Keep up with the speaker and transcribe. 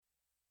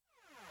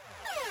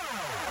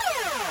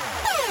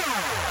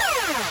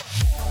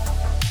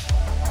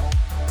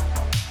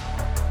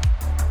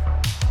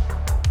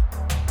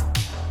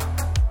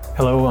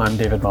I'm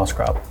David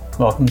Moskrop.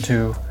 Welcome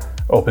to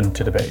Open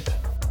to Debate.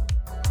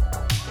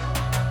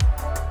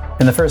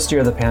 In the first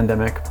year of the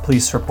pandemic,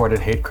 police-reported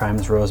hate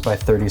crimes rose by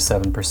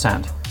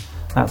 37%.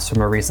 That's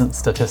from a recent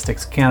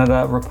Statistics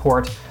Canada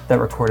report that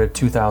recorded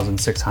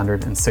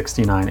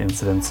 2,669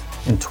 incidents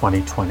in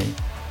 2020,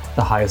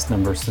 the highest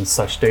number since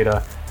such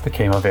data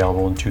became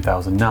available in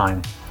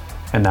 2009.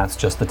 And that's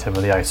just the tip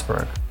of the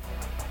iceberg.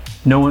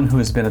 No one who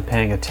has been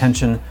paying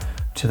attention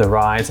to the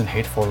rise in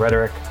hateful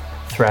rhetoric,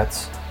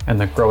 threats, and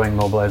the growing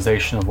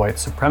mobilization of white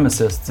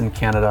supremacists in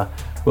Canada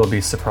will be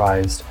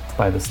surprised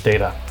by this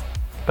data.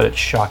 But it's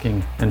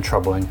shocking and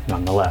troubling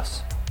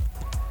nonetheless.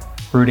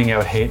 Rooting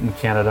out hate in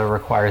Canada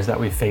requires that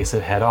we face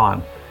it head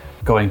on,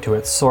 going to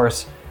its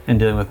source and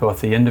dealing with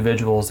both the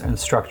individuals and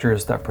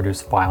structures that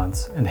produce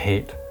violence and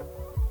hate.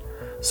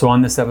 So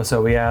on this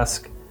episode we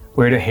ask,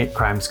 where do hate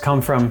crimes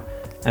come from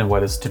and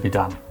what is to be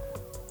done?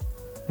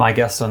 My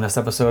guest on this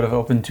episode of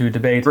Open to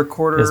Debate is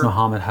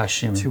Mohammed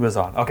Hashim,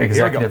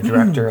 Executive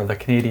Director of the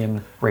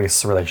Canadian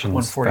Race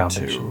Relations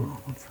Foundation.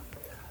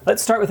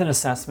 Let's start with an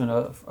assessment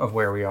of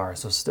where we are.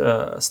 So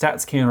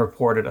Stats Canada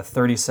reported a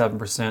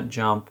 37%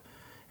 jump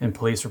in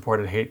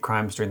police-reported hate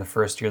crimes during the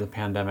first year of the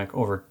pandemic,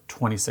 over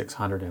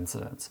 2,600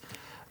 incidents.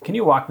 Can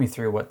you walk me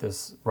through what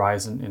this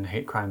rise in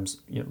hate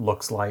crimes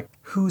looks like?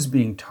 Who's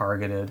being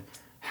targeted?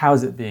 How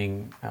is it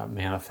being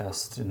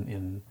manifest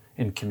in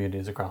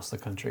communities across the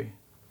country?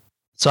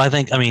 So I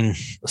think,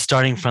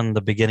 starting from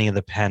the beginning of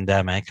the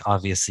pandemic,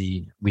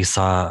 obviously we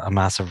saw a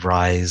massive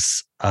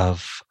rise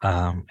of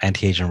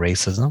anti-Asian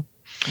racism.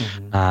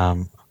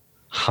 Mm-hmm.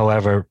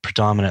 However,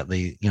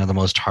 predominantly, the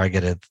most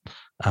targeted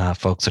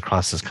folks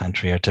across this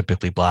country are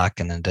typically Black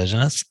and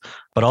Indigenous.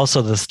 But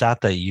also the stat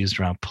that you used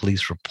around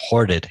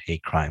police-reported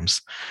hate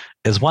crimes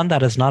is one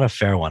that is not a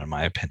fair one, in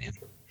my opinion.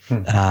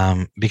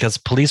 Mm-hmm. Because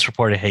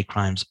police-reported hate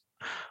crimes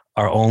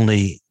are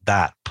only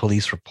that,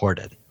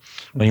 police-reported.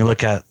 When you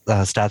look at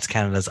Stats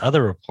Canada's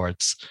other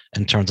reports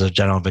in terms of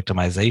general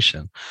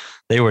victimization,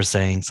 they were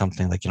saying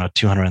something like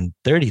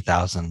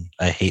 230,000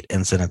 hate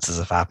incidences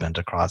have happened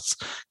across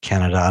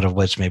Canada, out of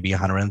which maybe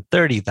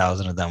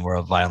 130,000 of them were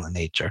of violent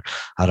nature,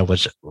 out of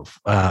which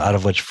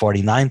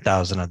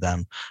 49,000 of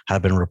them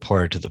have been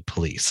reported to the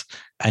police.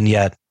 And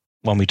yet,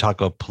 when we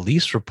talk about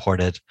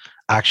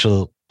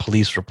actual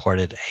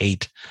police-reported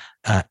hate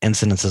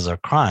incidences or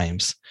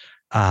crimes,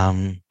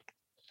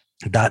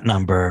 that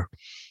number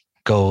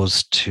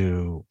goes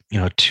to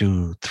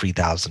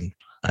 2,000-3,000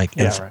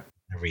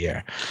 every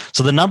year.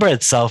 So the number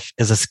itself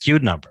is a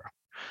skewed number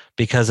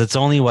because it's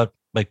only what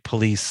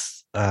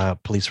police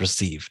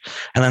receive.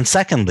 And then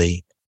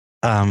secondly,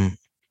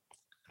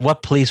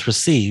 what police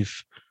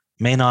receive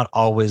may not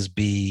always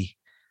be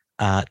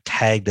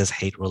tagged as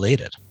hate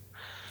related.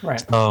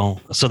 Right.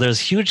 So there's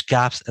huge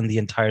gaps in the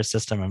entire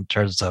system in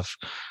terms of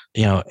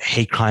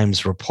hate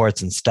crimes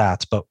reports and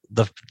stats, but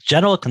the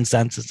general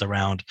consensus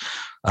around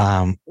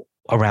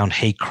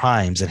hate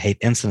crimes and hate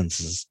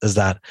incidences is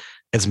that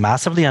it's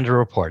massively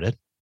underreported.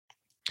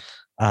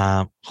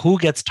 Who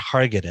gets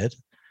targeted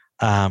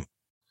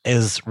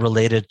is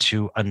related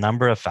to a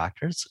number of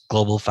factors,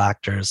 global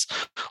factors,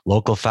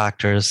 local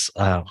factors,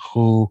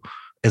 who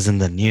is in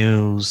the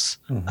news,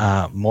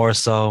 more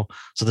so.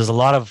 So there's a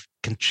lot of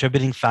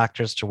contributing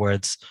factors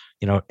towards,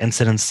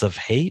 incidents of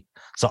hate.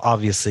 So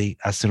obviously,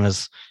 as soon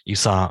as you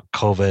saw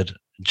COVID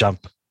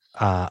jump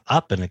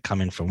up and it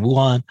coming from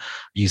Wuhan,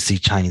 you see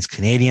Chinese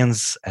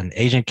Canadians and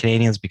Asian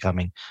Canadians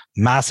becoming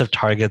massive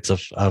targets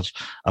of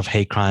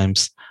hate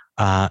crimes.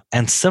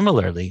 And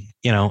similarly,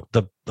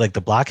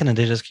 the Black and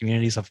Indigenous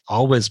communities have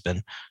always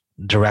been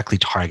directly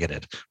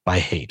targeted by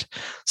hate.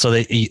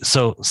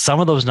 So some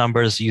of those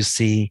numbers you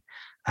see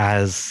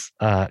as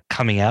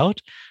coming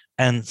out,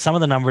 and some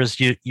of the numbers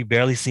you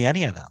barely see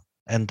any of them.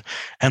 And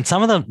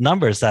some of the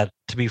numbers that,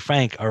 to be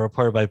frank, are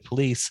reported by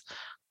police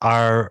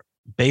are,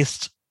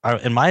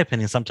 in my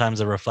opinion, sometimes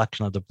a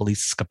reflection of the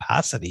police's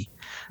capacity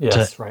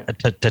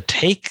to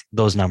take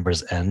those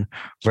numbers in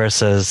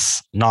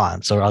versus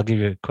not. So I'll give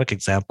you a quick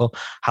example.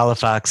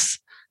 Halifax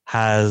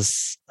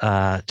has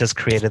just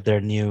created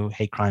their new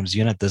hate crimes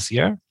unit this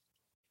year.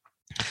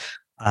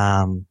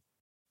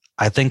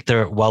 I think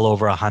they're well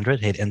over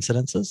 100 hate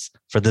incidences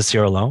for this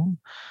year alone,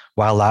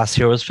 while last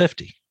year was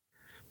 50.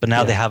 But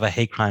now they have a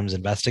hate crimes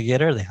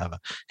investigator. They have a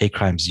hate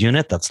crimes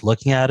unit that's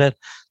looking at it.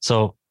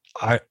 So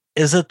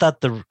is it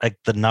that the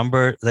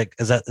number,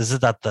 is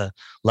it that the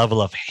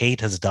level of hate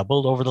has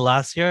doubled over the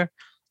last year?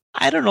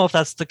 I don't know if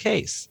that's the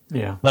case.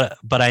 Yeah.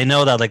 But I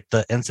know that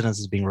the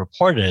incidences being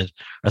reported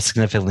are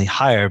significantly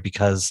higher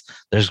because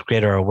there's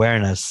greater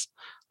awareness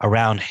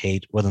around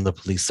hate within the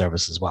police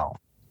service as well.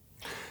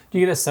 Do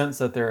you get a sense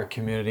that there are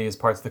communities,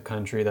 parts of the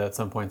country that at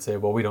some point say,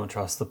 well, we don't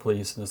trust the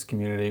police in this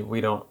community,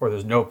 or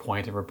there's no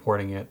point in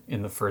reporting it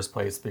in the first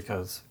place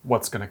because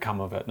what's going to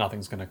come of it?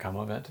 Nothing's going to come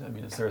of it.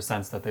 Is there a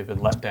sense that they've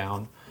been let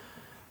down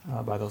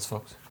by those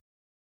folks?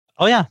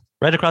 Oh yeah,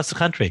 right across the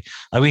country.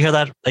 We hear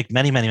that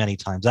many, many, many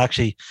times.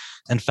 Actually,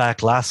 in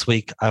fact, last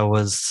week I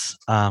was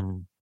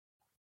in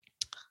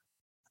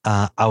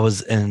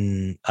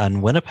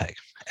Winnipeg,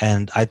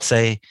 and I'd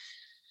say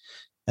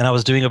And I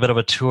was doing a bit of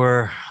a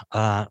tour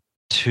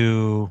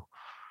to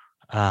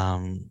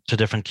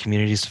different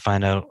communities to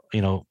find out,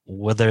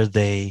 whether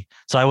they.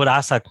 So I would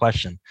ask that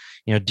question.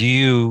 Do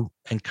you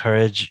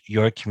encourage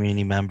your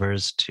community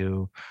members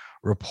to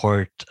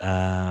report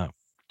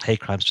hate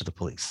crimes to the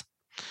police?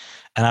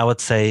 And I would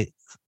say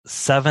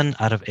 7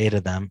 out of 8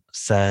 of them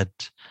said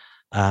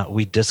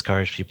we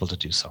discourage people to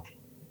do so.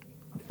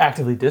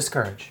 Actively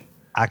discourage.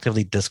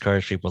 Actively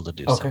discourage people to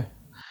do Okay.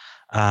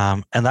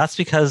 so. And that's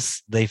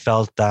because they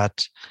felt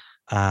that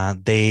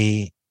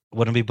they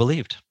wouldn't be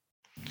believed.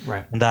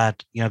 Right. And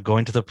that,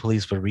 going to the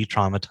police would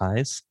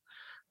re-traumatize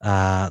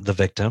the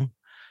victim,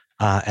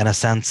 and a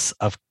sense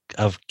of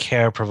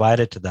care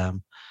provided to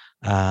them,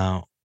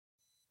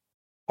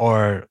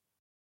 or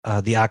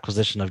the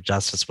acquisition of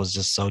justice was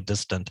just so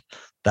distant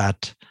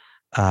that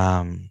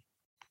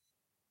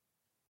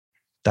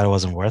that it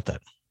wasn't worth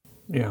it.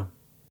 Yeah.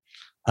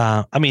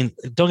 I mean,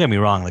 don't get me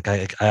wrong. Like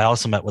I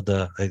also met with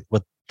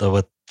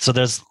so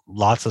there's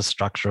lots of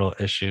structural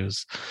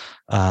issues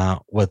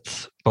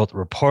with both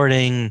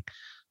reporting,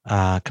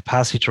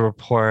 capacity to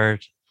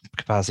report,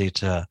 capacity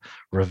to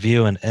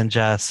review and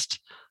ingest,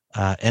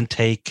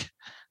 intake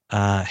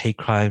hate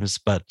crimes.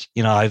 But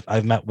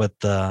I've met with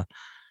the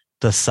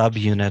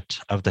subunit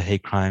of the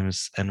hate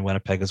crimes in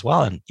Winnipeg as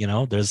well, and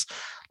there's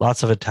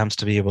lots of attempts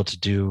to be able to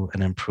do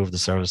and improve the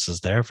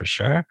services there for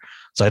sure.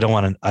 So I don't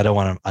want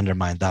to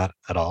undermine that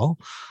at all.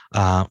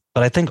 But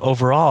I think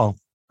overall,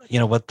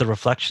 what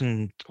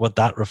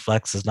that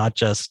reflects is not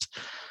just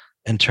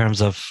in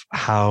terms of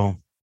how.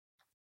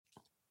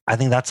 I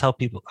think that's how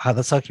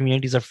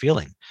communities are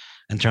feeling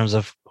in terms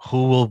of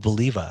who will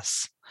believe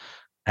us.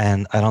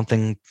 And I don't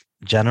think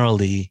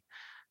generally,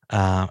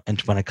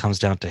 and when it comes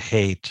down to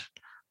hate,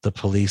 the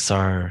police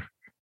are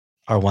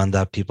one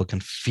that people can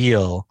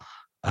feel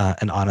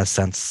an honest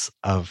sense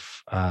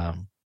of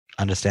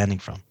understanding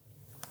from.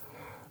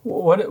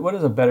 What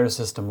does a better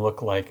system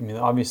look like? I mean,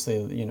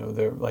 obviously,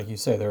 there, like you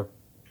say, there are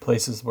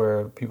places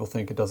where people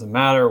think it doesn't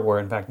matter, where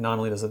in fact, not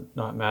only does it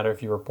not matter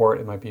if you report,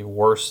 it might be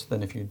worse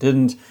than if you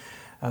didn't.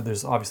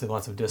 There's obviously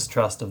lots of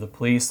distrust of the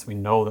police. We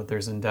know that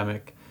there's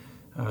endemic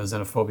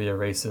xenophobia,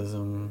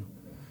 racism,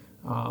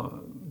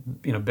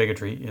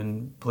 bigotry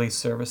in police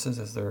services,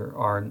 as there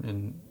are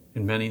in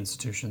many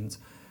institutions.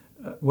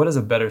 What does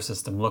a better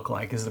system look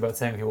like? Is it about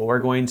saying, okay, well, we're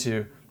going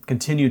to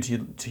continue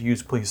to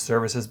use police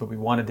services, but we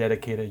want to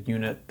dedicate a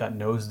unit that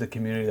knows the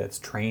community, that's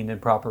trained in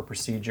proper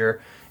procedure?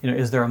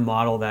 Is there a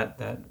model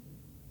that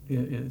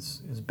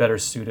is better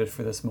suited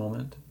for this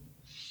moment?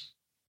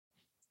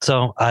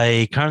 So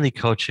I currently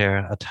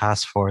co-chair a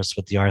task force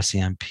with the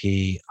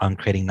RCMP on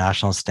creating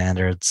national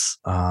standards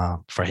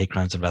for hate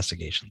crimes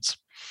investigations.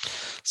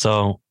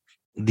 So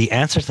the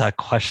answer to that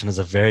question is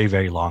a very,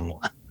 very long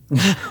one.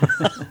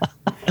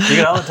 You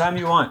get all the time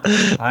you want.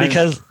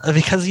 Because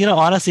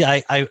honestly,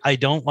 I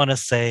don't want to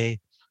say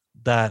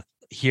that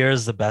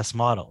here's the best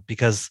model,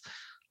 because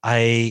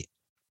I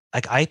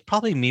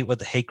probably meet with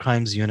the hate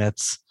crimes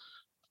units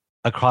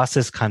across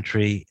this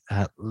country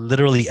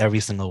literally every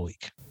single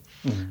week.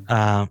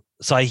 Mm-hmm.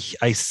 So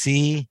I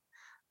see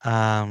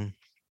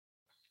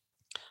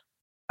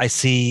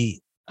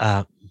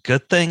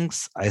good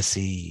things. I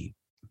see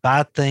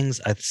bad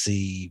things. I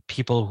see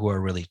people who are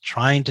really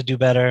trying to do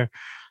better,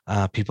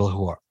 people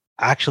who are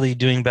actually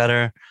doing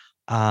better,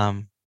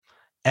 and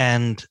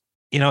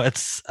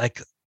it's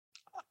like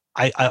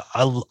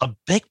a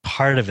big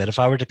part of it. If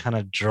I were to kind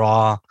of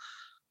draw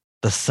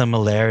the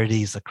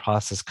similarities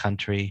across this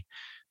country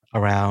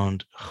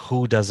around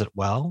who does it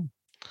well,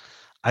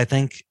 I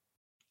think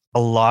a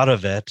lot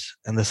of it,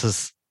 and this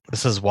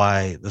is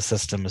why the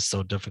system is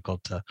so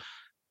difficult to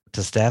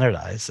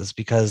standardize, is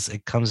because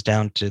it comes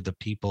down to the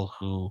people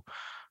who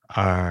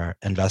are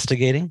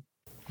investigating,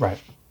 right?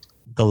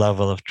 The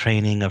level of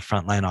training of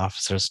frontline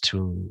officers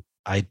to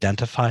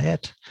identify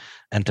it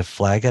and to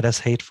flag it as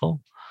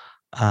hateful,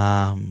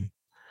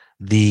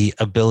 the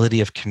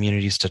ability of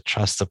communities to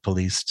trust the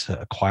police to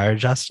acquire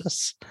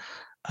justice,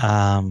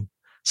 so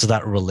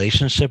that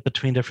relationship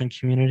between different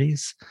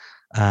communities,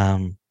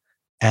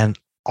 and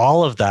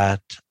all of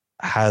that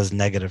has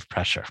negative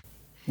pressure.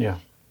 Yeah.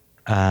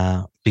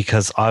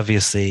 Because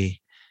obviously,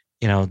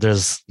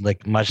 there's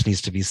much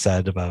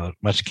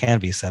can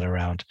be said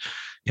around,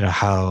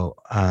 how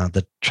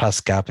the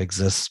trust gap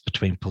exists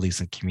between police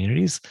and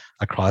communities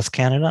across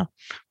Canada,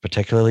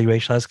 particularly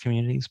racialized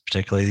communities,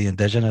 particularly the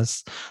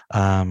Indigenous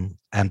and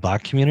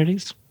Black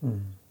communities.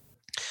 Mm.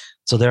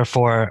 So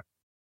therefore,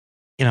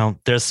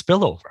 there's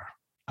spillover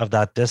of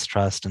that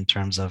distrust in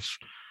terms of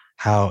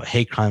how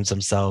hate crimes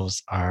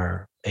themselves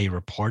are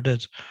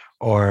reported,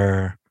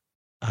 or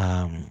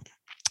how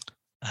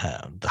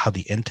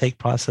the intake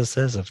process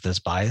is, if there's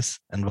bias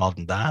involved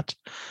in that,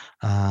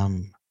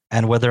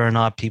 and whether or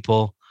not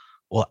people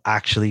will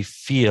actually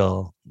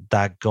feel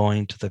that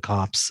going to the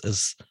cops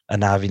is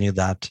an avenue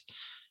that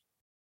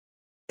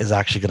is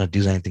actually going to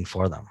do anything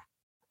for them.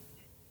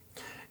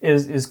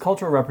 Is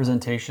cultural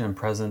representation and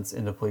presence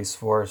in the police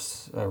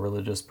force,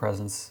 religious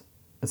presence,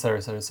 et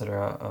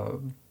cetera,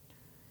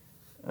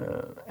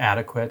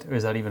 adequate, or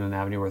is that even an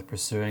avenue worth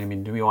pursuing? I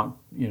mean, do we want,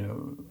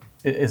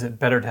 is it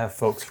better to have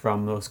folks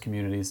from those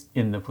communities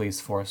in the police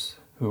force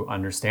who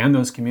understand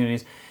those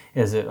communities?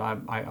 Is it,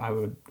 I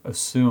would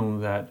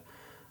assume that,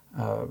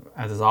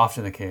 as is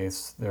often the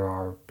case, there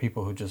are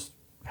people who just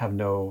have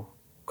no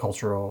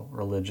cultural,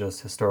 religious,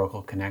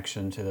 historical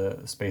connection to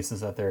the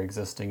spaces that they're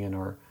existing in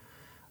or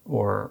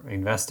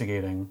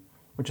investigating,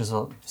 which is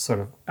a sort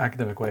of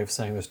academic way of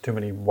saying there's too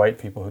many white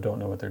people who don't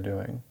know what they're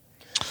doing.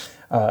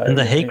 In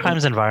the hate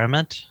crimes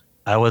environment,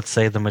 I would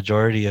say the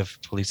majority of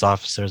police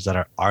officers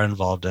that are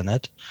involved in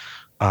it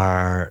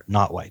are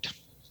not white.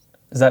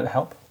 Does that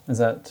help? Is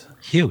that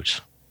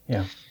huge?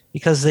 Yeah,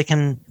 because they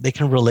can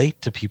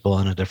relate to people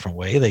in a different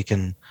way. They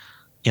can,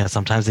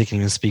 sometimes they can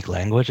even speak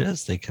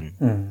languages. They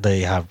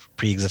have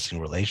pre-existing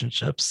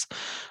relationships.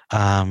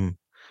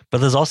 But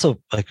there's also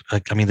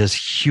there's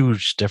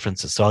huge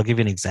differences. So I'll give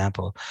you an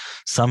example.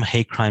 Some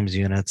hate crimes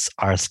units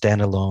are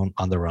standalone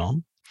on their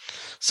own.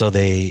 So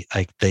they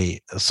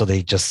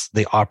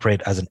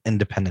operate as an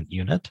independent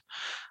unit.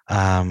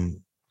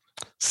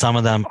 Some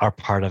of them are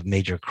part of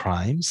major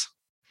crimes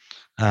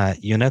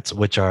units,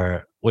 which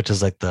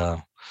is like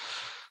the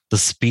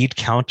speed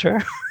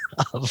counter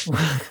of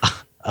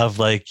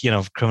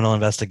criminal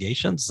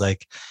investigations. The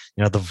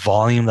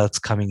volume that's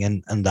coming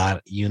in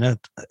that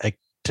unit,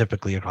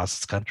 typically across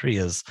this country,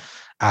 is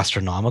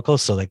astronomical.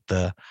 So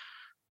the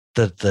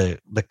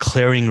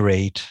clearing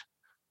rate,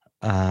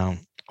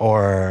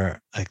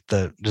 or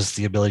just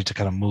the ability to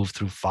kind of move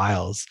through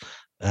files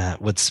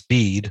with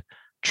speed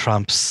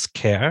trumps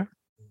care,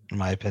 in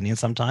my opinion,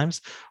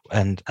 sometimes.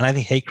 And I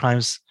think hate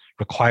crimes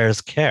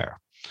requires care.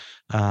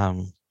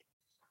 And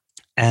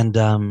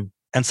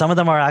some of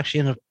them are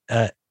actually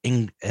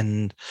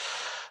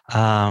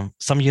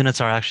some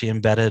units are actually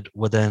embedded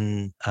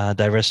within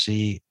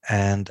diversity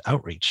and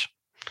outreach,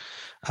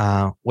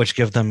 which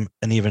give them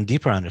an even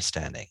deeper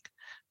understanding.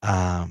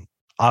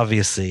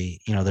 Obviously,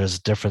 there's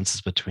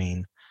differences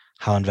between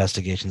how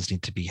investigations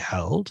need to be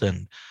held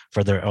and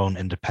for their own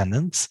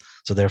independence.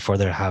 So therefore,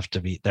 there has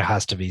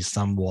to be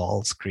some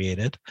walls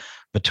created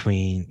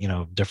between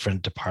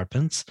different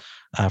departments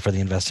for the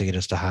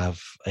investigators to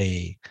have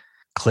a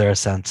clear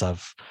sense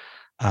of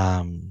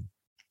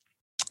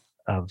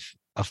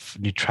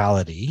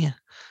neutrality.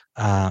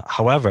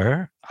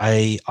 However,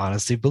 I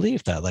honestly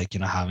believe that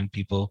having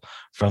people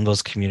from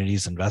those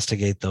communities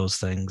investigate those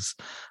things,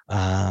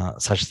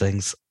 such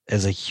things,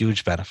 is a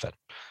huge benefit,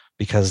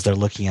 because they're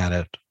looking at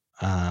it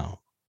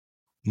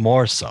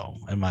more so.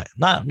 I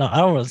don't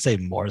want to say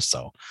more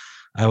so.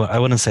 I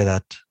wouldn't say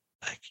that.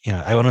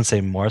 I wouldn't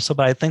say more so,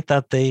 but I think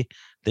that they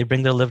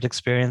bring their lived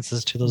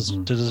experiences to those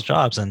to those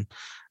jobs, and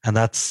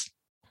that's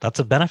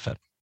a benefit.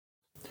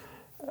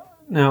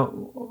 Now,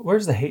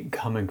 where's the hate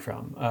coming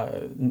from?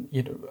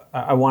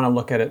 I want to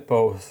look at it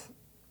both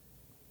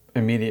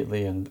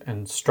immediately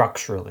and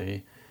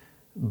structurally,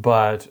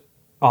 but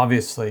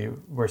obviously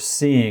we're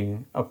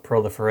seeing a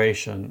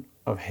proliferation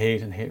of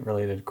hate and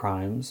hate-related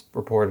crimes,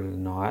 reported or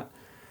not.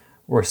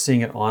 We're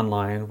seeing it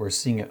online. We're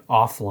seeing it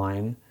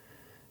offline.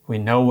 We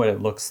know what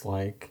it looks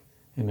like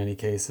in many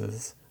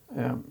cases.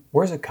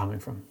 Where's it coming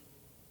from?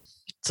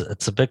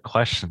 It's a big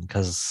question,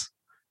 because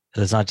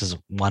it's not just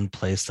one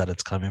place that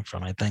it's coming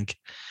from. I think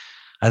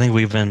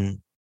we've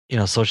been,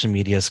 social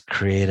media has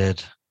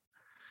created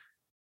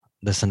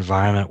this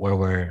environment where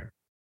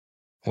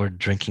we're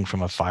drinking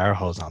from a fire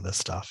hose on this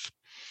stuff.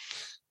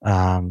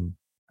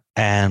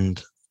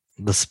 And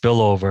the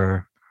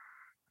spillover,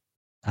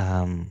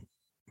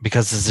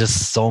 because there's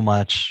just so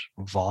much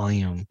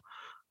volume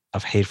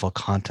of hateful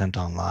content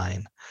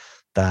online,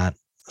 that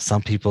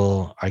some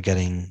people are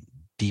getting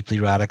deeply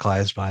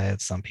radicalized by it.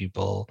 Some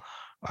people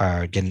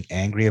are getting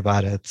angry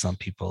about it. Some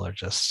people are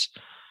just,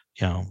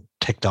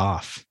 ticked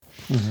off.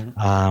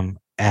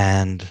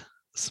 And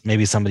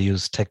maybe somebody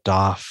who's ticked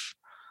off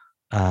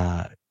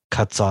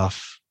cuts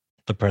off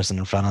the person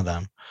in front of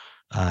them,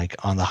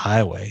 on the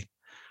highway,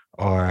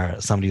 or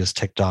somebody who's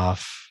ticked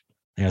off,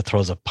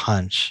 throws a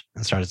punch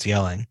and starts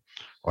yelling,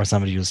 or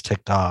somebody who's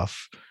ticked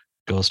off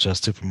goes to a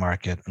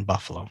supermarket in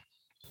Buffalo.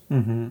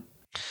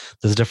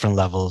 There's different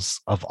levels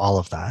of all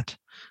of that.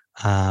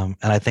 And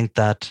I think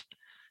that,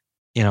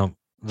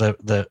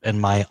 in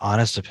my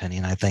honest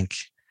opinion, I think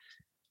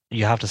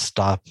you have to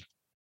stop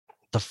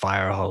the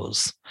fire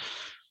hose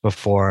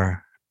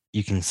before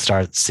you can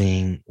start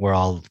seeing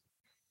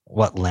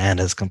what land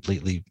has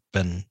completely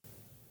been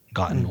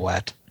gotten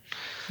wet.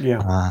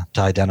 To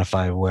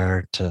identify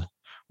where to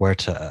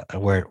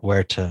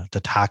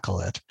tackle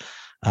it.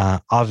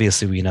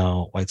 Obviously, we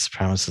know white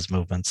supremacist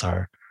movements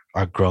are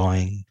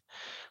growing,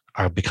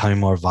 are becoming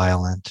more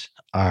violent,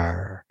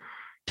 are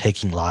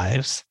taking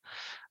lives,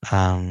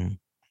 and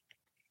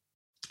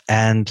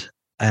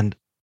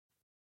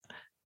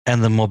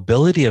the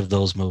mobility of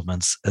those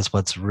movements is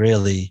what's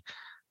really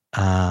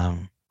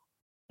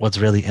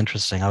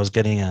interesting. I was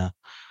getting a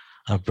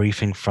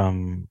briefing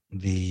from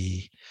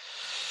the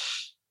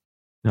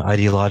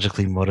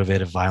ideologically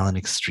motivated violent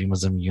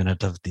extremism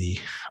unit of the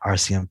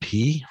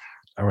RCMP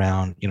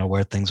around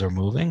where things are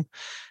moving,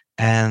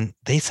 And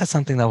they said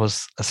something that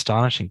was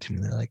astonishing to me.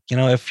 They're like,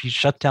 if you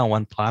shut down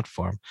one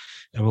platform,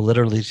 it will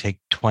literally take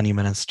 20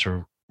 minutes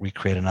to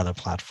recreate another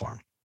platform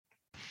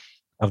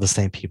of the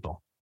same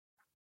people.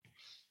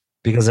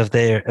 Because if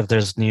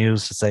there's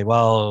news to say,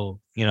 well,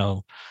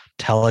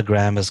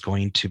 Telegram is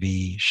going to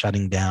be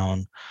shutting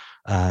down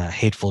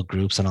hateful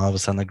groups, and all of a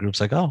sudden the group's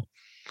like, oh,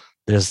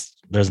 there's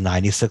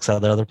 96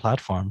 other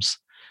platforms,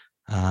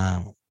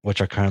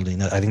 which are currently,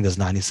 I think there's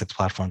 96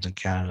 platforms in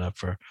Canada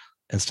for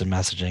instant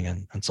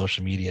messaging and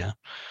social media.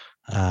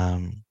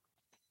 They'll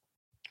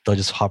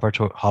just hop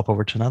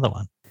over to another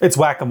one. It's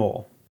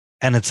whack-a-mole,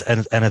 and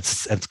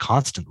it's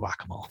constant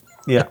whack-a-mole.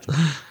 Yeah.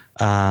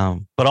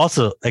 But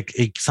also,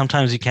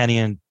 sometimes you can't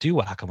even do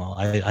whack-a-mole.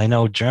 I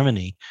know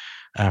Germany,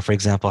 for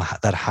example,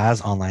 that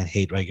has online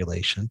hate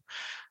regulation,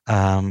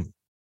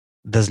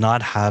 does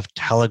not have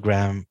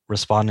Telegram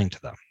responding to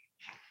them.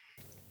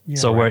 Yeah,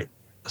 so right.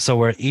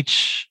 where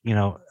each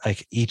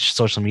each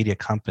social media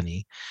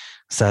company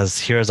says,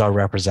 here's our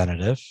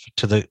representative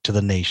to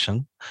the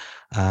nation,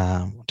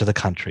 to the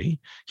country.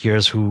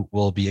 Here's who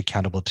will be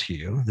accountable to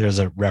you. There's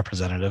a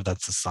representative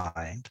that's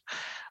assigned.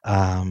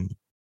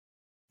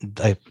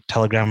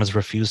 Telegram has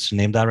refused to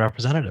name that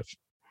representative.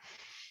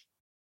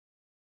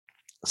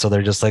 So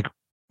they're just like,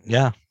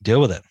 yeah,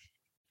 deal with it.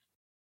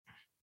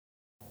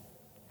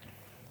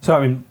 So,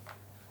 I mean,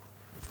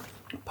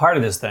 part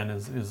of this then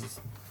is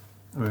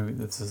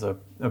this is a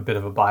bit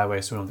of a byway,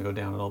 so we don't have to go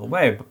down it all the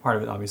way, but part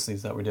of it obviously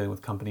is that we're dealing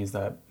with companies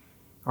that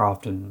are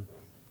often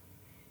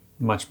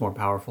much more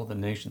powerful than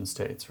nation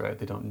states, right?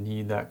 They don't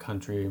need that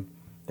country.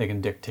 They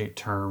can dictate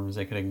terms,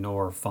 they can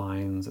ignore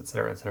fines, et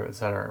cetera, et cetera, et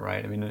cetera,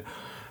 right? I mean,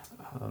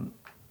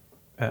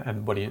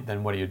 and what do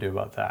you do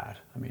about that?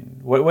 I mean,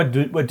 what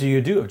do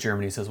you do if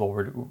Germany says,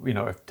 well,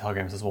 if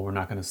Telegram says, well, we're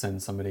not going to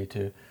send somebody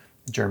to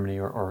Germany,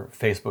 or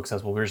Facebook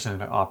says, well, we're just going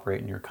to operate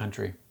in your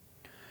country?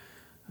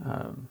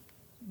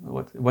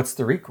 What's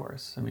the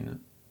recourse? I mean,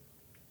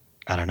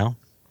 I don't know.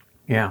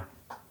 Yeah,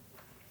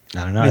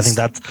 I don't know. I think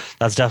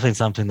that's definitely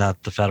something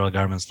that the federal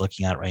government's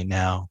looking at right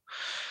now,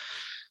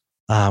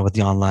 with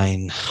the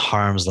online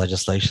harms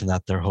legislation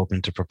that they're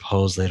hoping to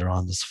propose later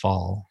on this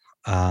fall.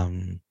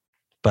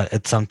 But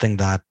it's something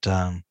that,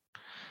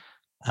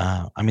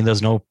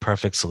 there's no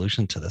perfect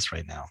solution to this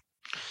right now.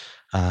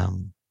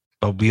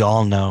 But we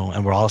all know,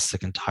 and we're all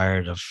sick and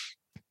tired of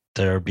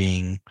there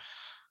being,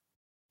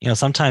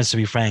 sometimes, to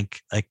be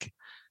frank, like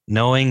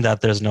knowing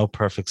that there's no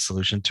perfect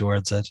solution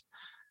towards it,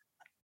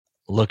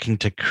 looking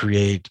to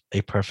create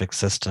a perfect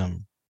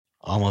system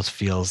almost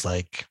feels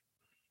like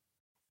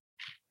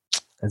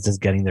it's just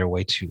getting their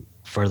way to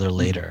further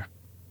later,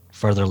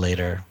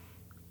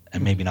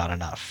 and maybe not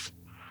enough.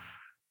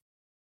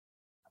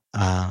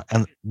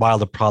 And while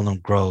the problem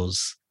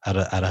grows at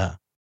a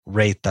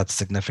rate that's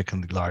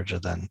significantly larger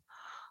than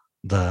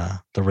the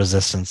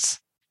resistance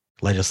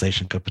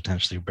legislation could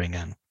potentially bring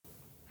in.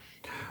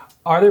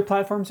 Are there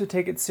platforms who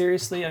take it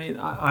seriously? I mean,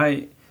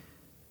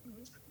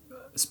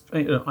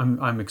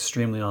 I'm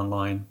extremely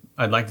online.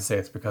 I'd like to say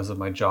it's because of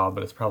my job,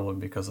 but it's probably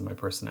because of my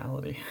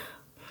personality.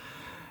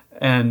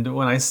 And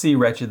when I see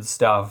wretched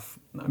stuff,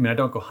 I mean, I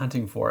don't go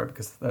hunting for it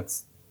because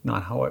that's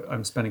not how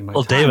I'm spending my time.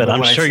 Well, David,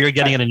 I'm sure you're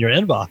getting it in your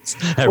inbox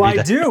every day.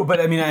 I do, but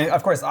I mean,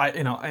 of course,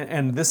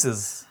 and this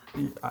is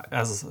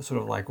as a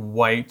sort of like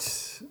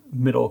white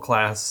middle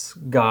class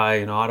guy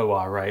in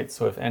Ottawa, right?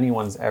 So if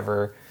anyone's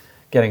ever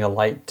getting a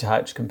light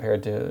touch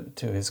compared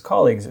to his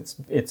colleagues,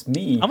 it's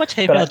me. How much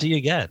hate mail do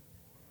you get?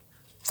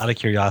 Out of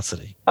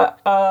curiosity.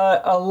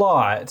 A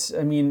lot.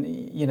 I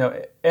mean,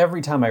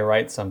 every time I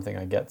write something,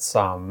 I get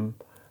some.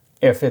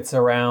 If it's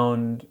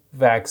around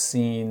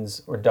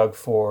vaccines or Doug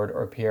Ford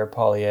or Pierre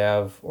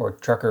Poilievre or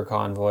trucker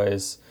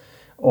convoys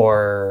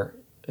or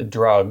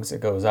drugs, it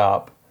goes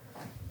up,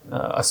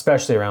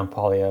 especially around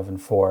Poilievre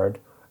and Ford.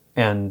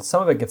 And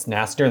some of it gets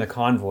nasty. During the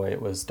convoy,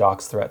 it was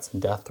dox threats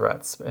and death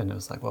threats. And it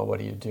was like, well, what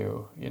do you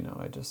do? I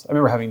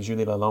remember having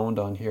Julie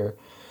Lalonde on here,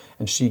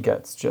 and she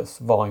gets just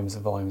volumes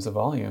and volumes of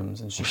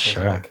volumes. And she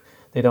says,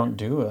 they don't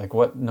do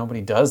it.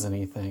 Nobody does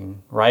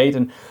anything, right?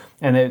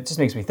 And it just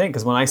makes me think,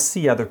 because when I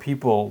see other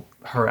people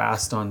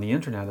harassed on the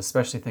internet,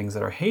 especially things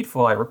that are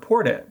hateful, I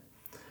report it.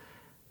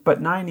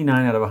 But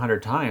 99 out of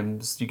 100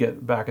 times, you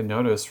get back a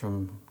notice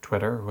from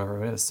Twitter,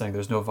 whoever it is, saying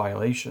there's no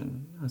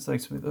violation. It's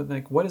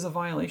like, what is a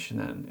violation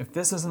then? If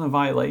this isn't a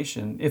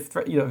violation, if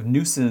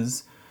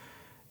nooses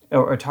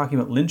or talking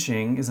about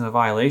lynching isn't a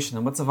violation,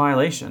 then what's a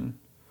violation?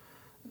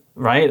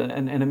 Right?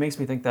 And it makes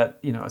me think that,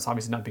 it's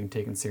obviously not being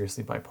taken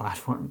seriously by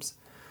platforms.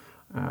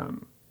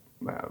 And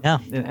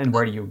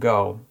where do you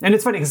go? And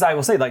it's funny because I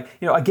will say,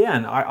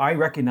 again, I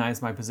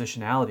recognize my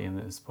positionality in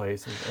this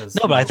place.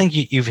 But I think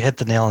you've hit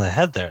the nail on the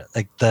head there.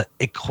 Like the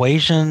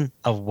equation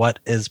of what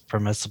is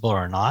permissible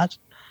or not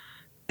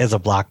is a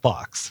black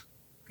box.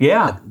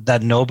 Yeah.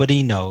 That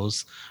nobody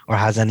knows or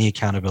has any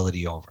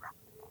accountability over.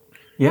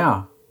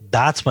 Yeah.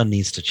 That's what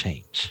needs to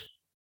change.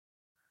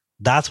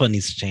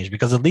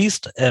 Because at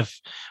least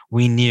if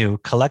we knew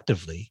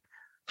collectively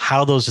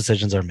how those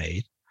decisions are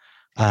made,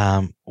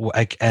 and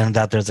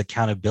that there's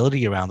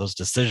accountability around those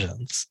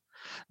decisions,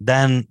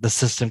 then the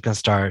system can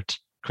start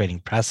creating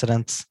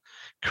precedents,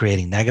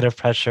 creating negative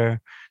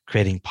pressure,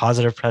 creating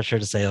positive pressure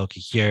to say, okay,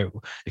 here,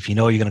 if you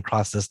know you're going to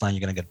cross this line,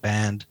 you're going to get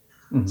banned.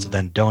 So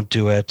then don't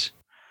do it.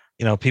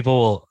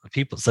 People,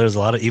 so there's a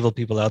lot of evil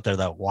people out there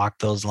that walk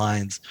those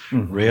lines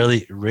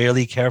really,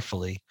 really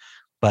carefully.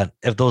 But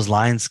if those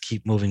lines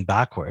keep moving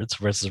backwards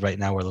versus right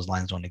now where those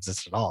lines don't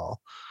exist at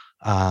all,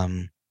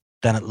 then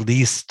at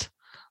least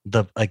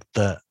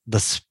the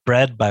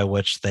spread by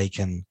which they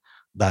can,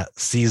 that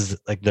sees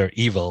like their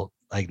evil,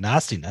 like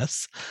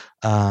nastiness,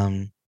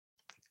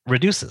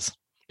 reduces,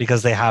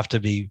 because they have to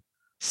be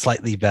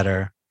slightly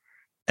better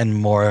in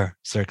more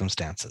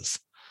circumstances.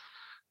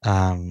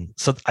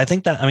 So I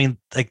think that,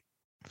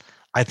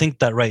 I think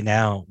that right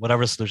now,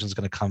 whatever solution is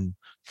going to come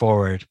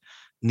forward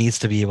needs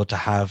to be able to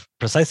have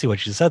precisely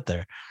what you said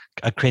there,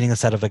 creating a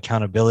set of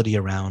accountability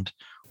around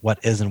what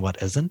is and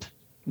what isn't.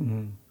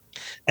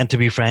 And to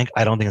be frank,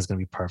 I don't think it's going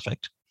to be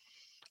perfect.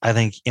 I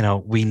think,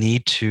 we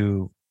need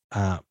to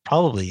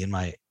probably, in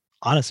my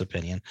honest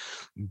opinion,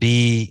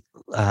 be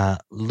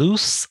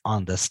loose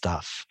on this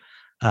stuff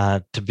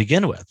to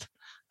begin with,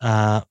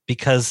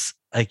 because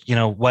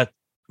what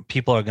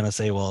people are going to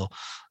say, well,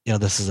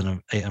 this is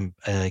an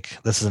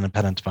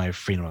impediment to my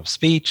freedom of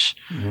speech,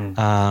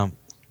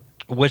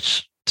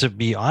 which, to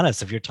be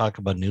honest, if you're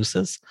talking about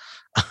nooses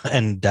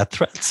and death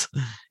threats,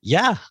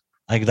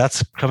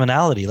 that's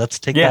criminality. Let's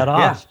take that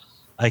off.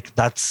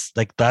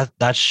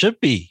 That should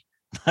be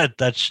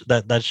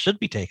that should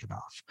be taken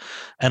off.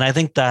 And I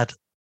think that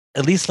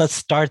at least let's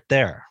start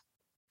there,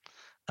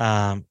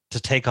 to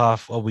take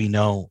off what we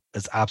know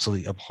is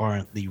absolutely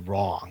abhorrently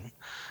wrong.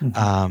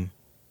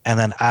 And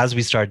then as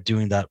we start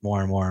doing that more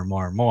and more and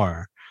more and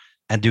more,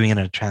 and doing it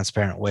in a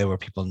transparent way where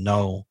people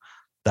know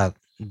that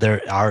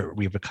there are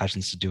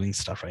repercussions to doing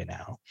stuff right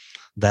now,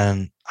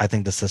 then I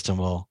think the system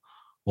will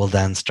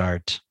then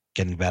start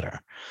getting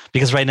better.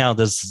 Because right now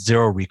there's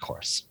zero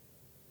recourse.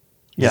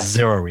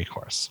 Zero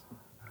recourse.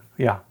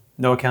 Yeah.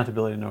 No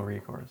accountability, no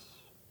recourse.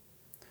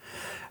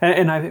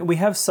 And we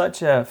have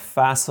such a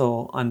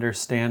facile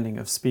understanding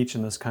of speech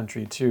in this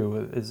country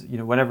too.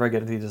 Whenever I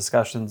get into these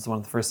discussions, one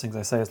of the first things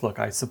I say is, look,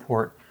 I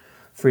support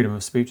freedom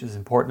of speech is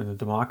important in a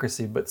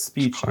democracy, but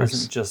speech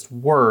isn't just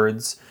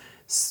words.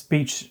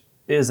 Speech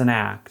is an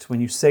act.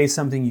 When you say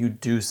something, you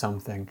do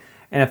something.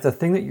 And if the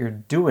thing that you're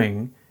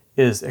doing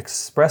is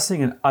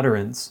expressing an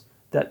utterance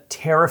that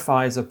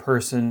terrifies a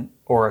person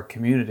or a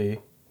community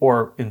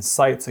or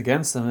incites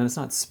against them, then it's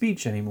not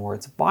speech anymore,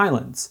 it's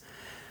violence.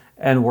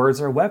 And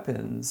words are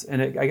weapons.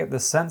 And I get the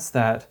sense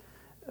that,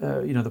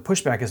 the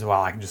pushback is,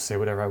 well, I can just say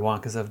whatever I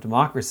want because of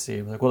democracy.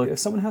 I'm like, well, if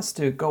someone has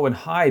to go and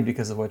hide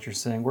because of what you're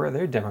saying, where are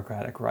their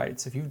democratic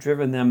rights? If you've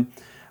driven them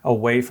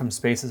away from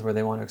spaces where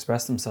they want to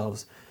express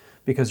themselves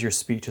because your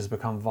speech has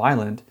become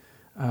violent,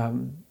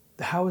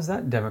 how is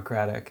that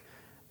democratic?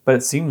 But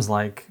it seems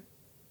like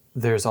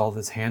there's all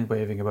this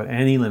hand-waving about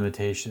any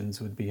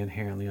limitations would be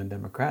inherently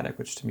undemocratic,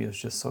 which to me is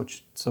just so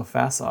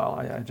facile.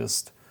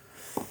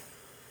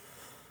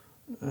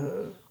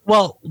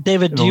 Well,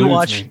 David, do you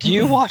watch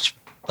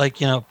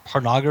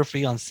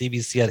pornography on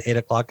CBC at 8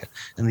 o'clock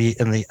in the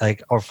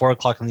or 4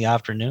 o'clock in the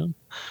afternoon?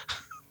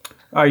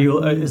 Are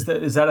you? Is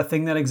that a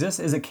thing that exists?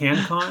 Is it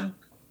CanCon?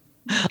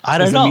 I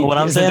don't know. What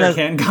I'm saying is,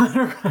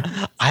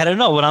 CanCon? I don't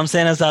know. What I'm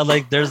saying is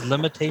that there's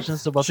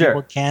limitations to what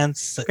people can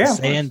say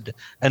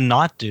and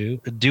not do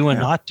and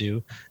not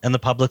do in the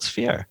public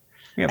sphere,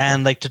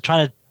 and to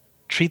try to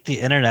treat the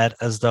internet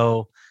as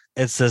though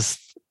it's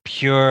this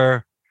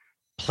pure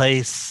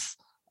place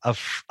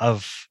of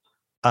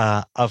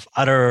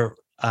utter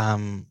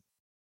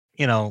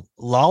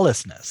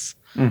lawlessness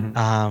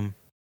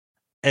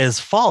is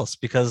false,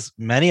 because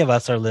many of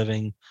us are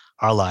living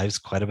our lives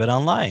quite a bit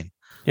online.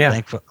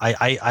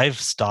 I've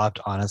stopped,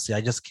 honestly.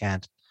 I just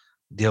can't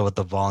deal with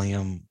the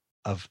volume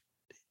of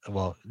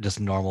just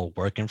normal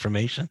work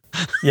information.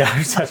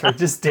 That's right.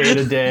 Just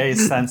day-to-day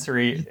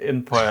sensory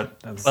input.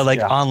 But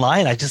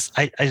online, I've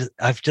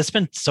just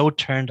been so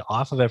turned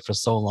off of it for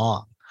so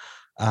long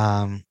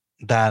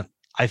that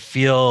I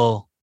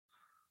feel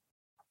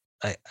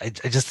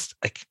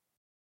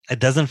it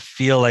doesn't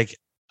feel like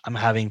I'm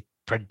having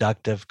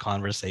productive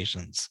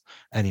conversations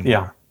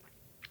anymore.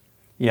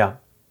 Yeah.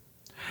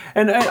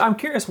 And I'm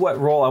curious what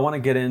role, I want to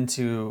get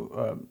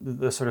into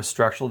the sort of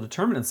structural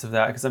determinants of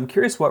that, because I'm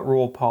curious what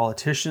role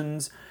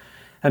politicians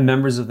and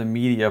members of the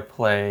media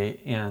play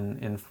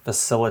in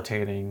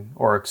facilitating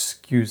or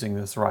excusing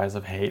this rise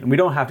of hate. And we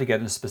don't have to get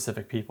into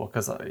specific people,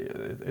 because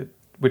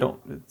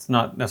it's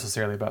not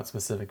necessarily about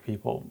specific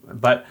people,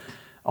 but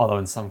although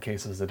in some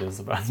cases it is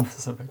about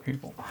specific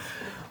people.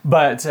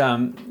 But,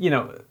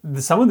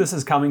 some of this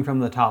is coming from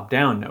the top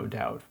down, no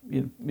doubt.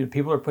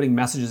 People are putting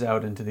messages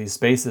out into these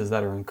spaces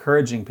that are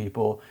encouraging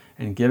people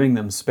and giving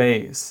them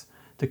space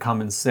to come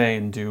and say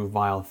and do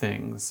vile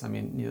things. I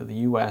mean, the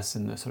U.S.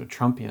 and the sort of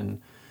Trumpian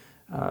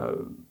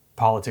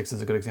politics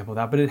is a good example of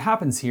that, but it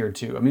happens here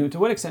too. I mean, to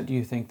what extent do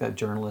you think that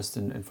journalists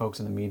and folks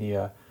in the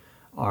media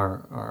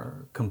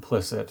are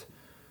complicit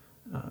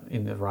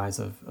in the rise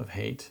of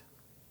hate?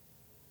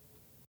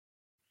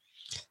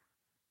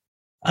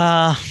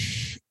 Uh,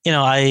 you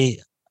know,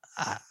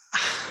 uh,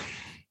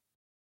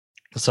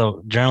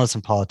 so journalists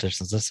and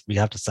politicians, this we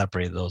have to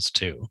separate those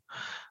two.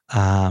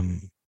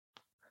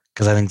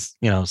 Because I think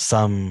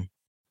some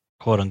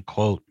quote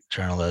unquote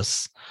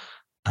journalists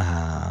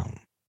um,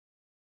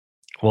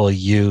 will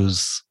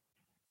use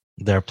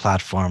their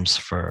platforms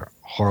for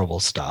horrible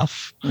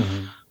stuff.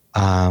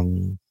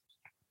 Mm-hmm.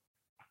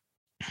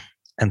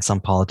 And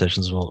some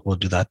politicians will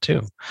do that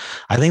too.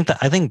 I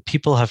think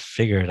people have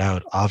figured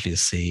out,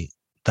 obviously,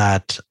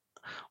 that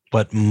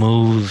what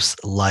moves,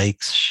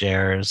 likes,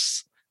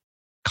 shares,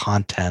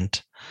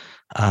 content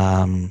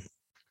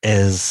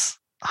is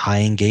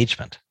high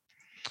engagement.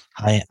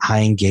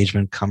 High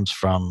engagement comes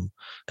from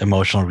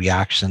emotional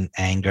reaction,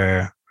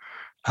 anger,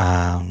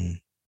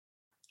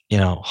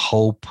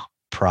 hope,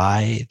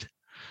 pride,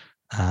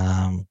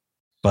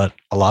 but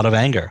a lot of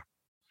anger.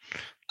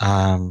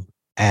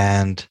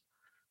 And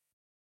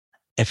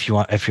if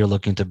you're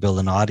looking to build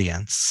an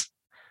audience,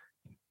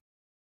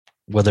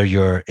 whether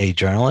you're a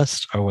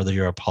journalist or whether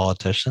you're a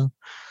politician,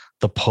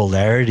 the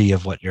polarity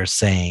of what you're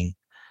saying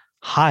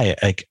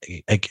like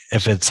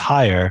if it's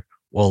higher,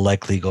 will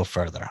likely go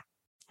further.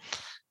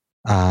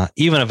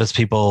 Even if it's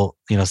people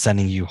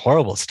sending you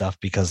horrible stuff,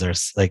 because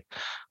there's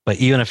but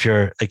even if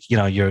you're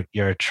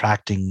you're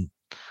attracting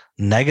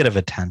negative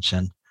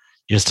attention,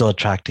 you're still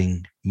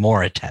attracting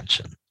more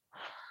attention.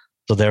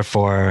 So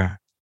therefore,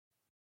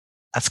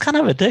 that's kind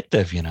of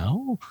addictive,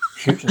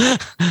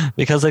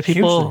 because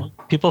people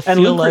and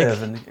feel like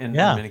in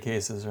many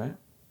cases, right?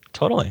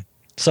 Totally.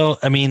 So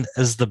I mean,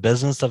 is the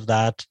business of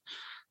that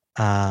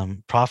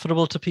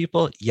profitable to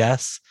people?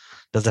 Yes.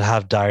 Does it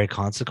have dire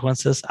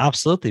consequences?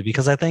 Absolutely.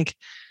 Because I think,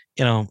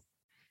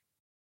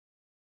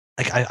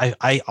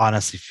 I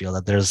honestly feel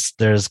that there's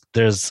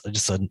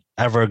just an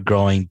ever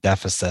growing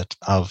deficit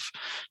of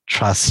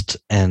trust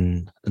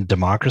in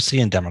democracy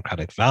and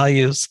democratic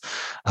values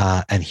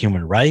and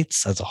human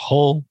rights as a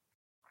whole,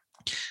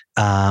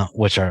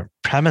 which are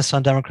premised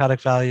on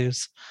democratic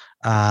values,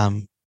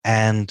 and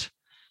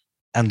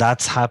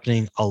that's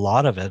happening, a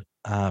lot of it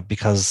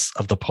because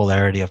of the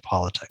polarity of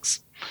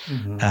politics.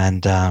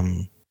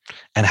 Mm-hmm.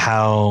 And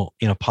how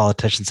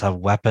politicians have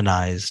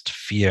weaponized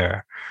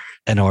fear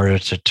in order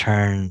to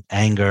turn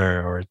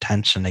anger or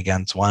attention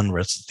against one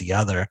versus the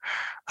other.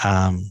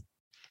 I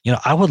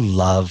would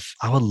love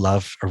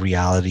a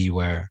reality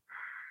where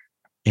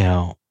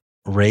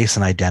race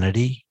and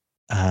identity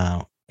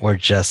were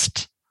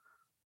just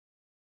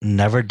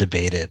never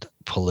debated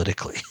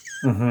politically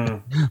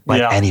by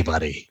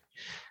anybody.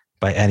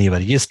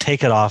 You just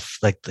take it off,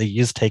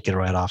 you just take it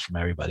right off from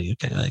everybody.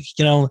 Okay,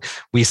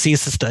 we see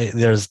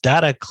there's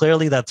data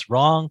clearly that's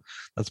wrong,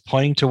 that's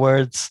pointing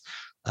towards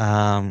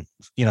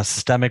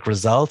systemic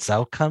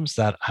outcomes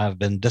that have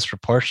been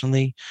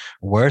disproportionately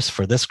worse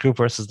for this group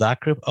versus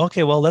that group.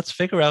 Okay, well, let's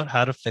figure out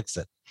how to fix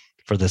it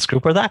for this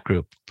group or that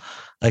group.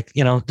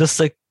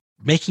 Just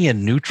making it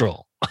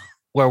neutral,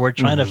 where we're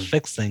trying to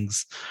fix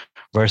things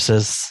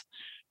versus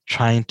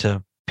trying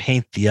to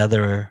paint the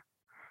other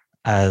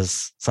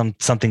as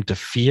something to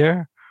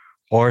fear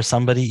or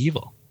somebody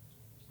evil.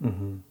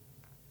 Mm-hmm.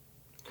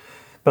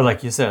 But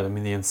like you said, I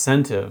mean, the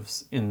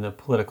incentives in the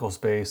political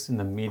space, in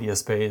the media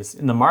space,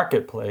 in the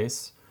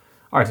marketplace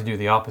are to do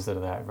the opposite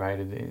of that, right?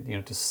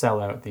 To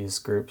sell out these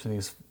groups and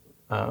these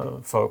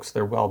folks,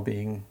 their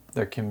well-being,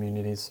 their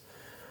communities,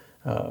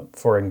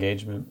 for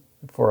engagement,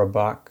 for a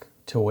buck,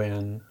 to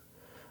win.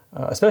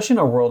 Especially in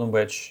a world in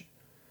which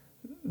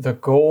the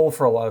goal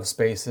for a lot of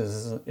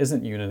spaces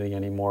isn't unity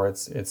anymore.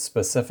 It's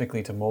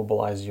specifically to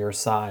mobilize your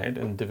side,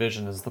 and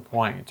division is the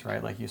point,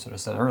 right? Like you sort of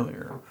said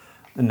earlier,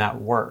 and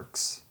that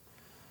works.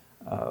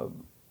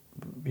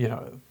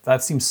 That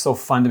seems so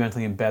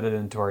fundamentally embedded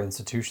into our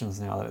institutions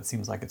now that it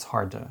seems like it's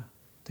hard to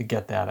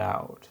get that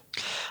out.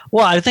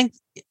 Well, I think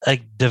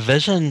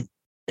division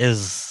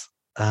is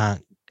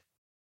to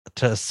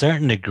a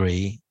certain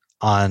degree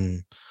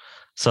on.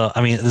 So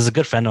I mean, there's a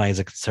good friend of mine. He's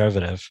a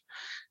conservative,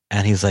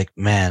 and he's like,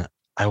 man,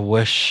 I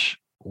wish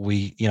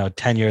we,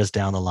 10 years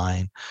down the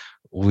line,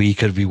 we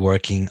could be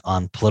working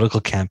on political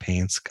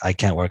campaigns. I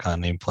can't work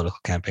on any political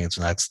campaigns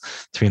for the next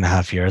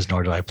 3.5 years,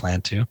 nor do I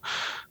plan to.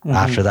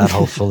 After that,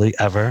 hopefully,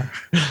 ever.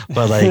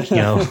 But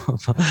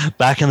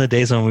back in the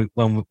days when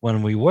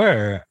we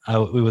were,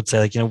 we would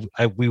say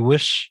we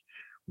wish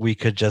we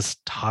could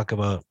just talk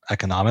about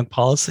economic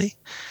policy.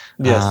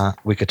 Yes.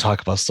 We could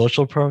talk about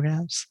social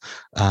programs.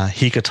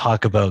 He could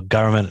talk about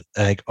government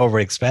over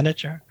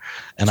expenditure,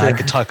 and sure. I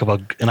could talk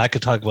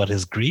about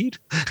his greed.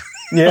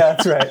 Yeah,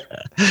 that's right.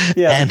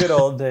 Yeah, good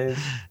old days.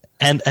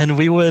 And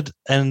we would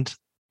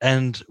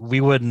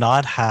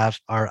not have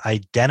our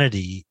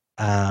identity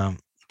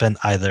been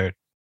either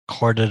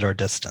courted or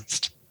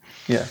distanced.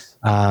 Yes.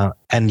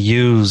 And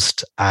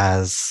used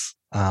as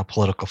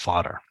political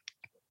fodder.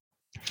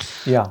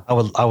 Yeah.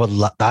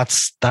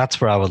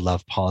 That's where I would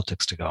love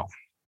politics to go.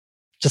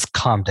 Just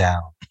calm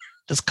down.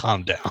 Just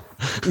calm down.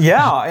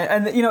 Yeah,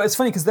 and it's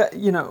funny because that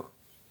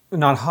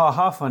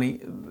not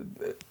funny.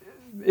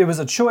 it was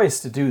a choice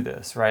to do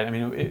this, right? I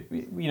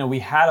mean, we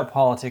had a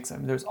politics. I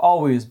mean, there's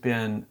always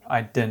been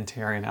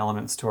identitarian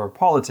elements to our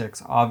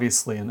politics,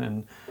 obviously,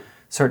 and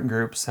certain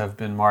groups have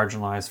been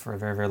marginalized for a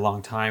very, very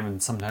long time,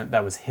 and sometimes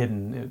that was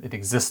hidden. It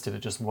existed. It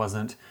just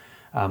wasn't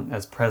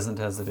as present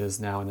as it is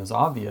now and as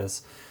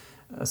obvious.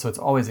 So it's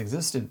always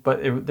existed.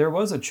 But there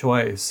was a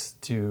choice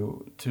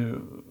to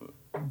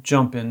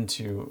jump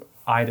into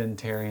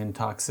identitarian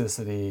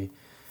toxicity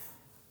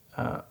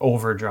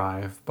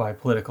overdrive by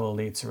political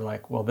elites who are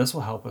like, well, this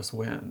will help us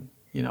win.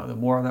 The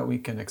more that we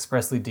can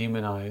expressly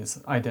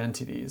demonize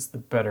identities, the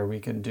better we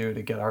can do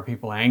to get our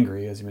people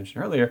angry, as you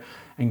mentioned earlier,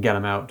 and get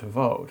them out to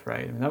vote,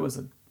 right? I mean, that was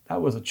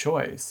a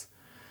choice.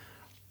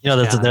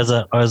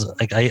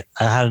 I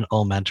had an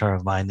old mentor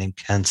of mine named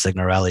Ken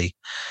Signorelli.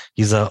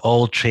 He's an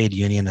old trade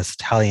unionist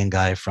Italian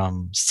guy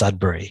from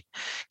Sudbury,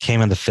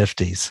 came in the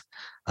 50s.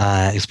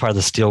 He's part of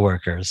the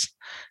steelworkers.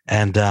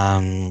 And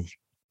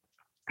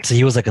so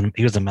he was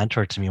a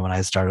mentor to me when I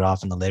started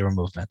off in the labor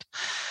movement.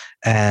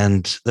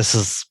 And this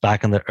is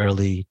back in the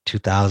early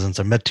 2000s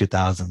or mid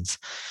 2000s.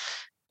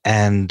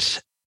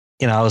 And,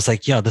 I was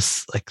like,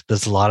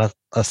 there's a lot of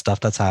stuff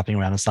that's happening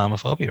around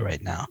Islamophobia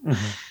right now.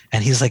 Mm-hmm.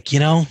 And he's like,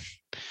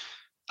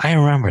 I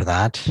remember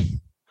that.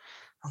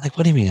 I'm like,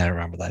 what do you mean I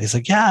remember that? He's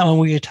like, yeah, when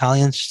we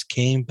Italians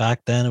came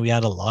back then, we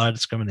had a lot of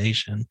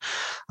discrimination.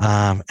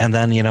 And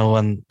then,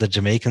 when the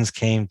Jamaicans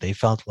came, they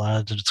felt a lot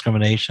of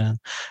discrimination.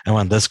 And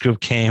when this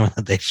group came,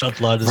 they felt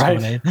a lot of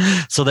discrimination.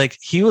 Right. So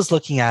he was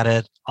looking at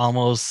it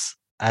almost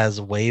as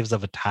waves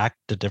of attack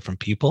to different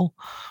people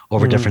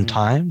over different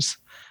times.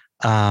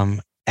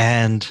 And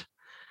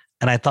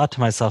I thought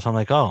to myself, I'm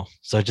like, oh,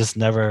 so it just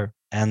never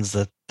ends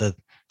that the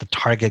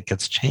target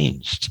gets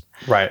changed.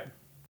 Right.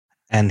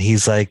 And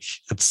he's like,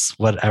 it's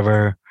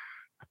whatever,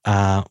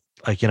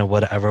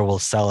 whatever will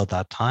sell at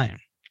that time.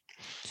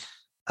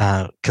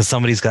 Because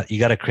you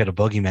got to create a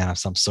boogeyman of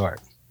some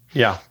sort.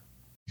 Yeah.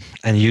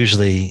 And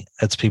usually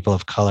it's people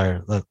of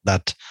color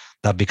that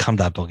become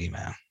that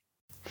boogeyman.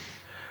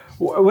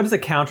 What does a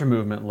counter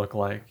movement look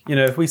like?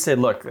 If we say,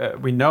 look,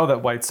 we know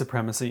that white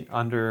supremacy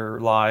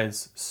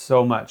underlies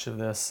so much of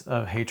this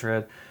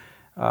hatred.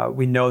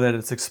 We know that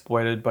it's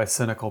exploited by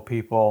cynical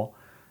people.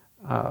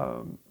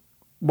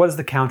 What does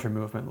the counter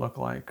movement look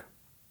like?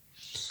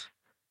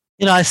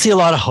 I see a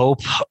lot of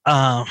hope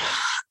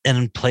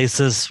in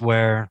places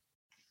where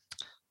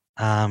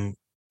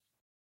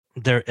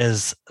there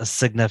is a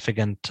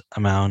significant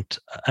amount.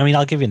 I mean,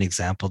 I'll give you an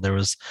example. There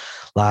was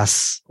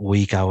last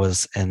week I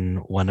was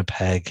in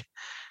Winnipeg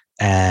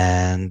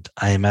and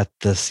I met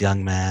this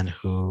young man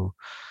who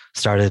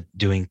started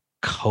doing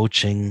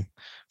coaching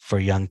for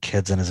young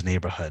kids in his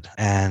neighborhood.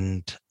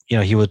 And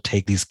he would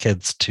take these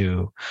kids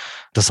to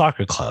the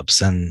soccer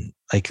clubs and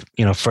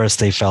first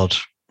they felt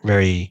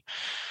very,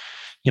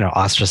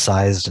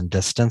 ostracized and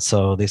distant.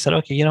 So they said,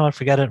 okay,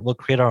 forget it. We'll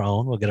create our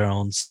own. We'll get our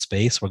own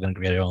space. We're going to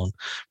create our own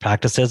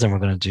practices and we're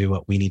going to do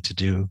what we need to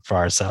do for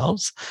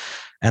ourselves.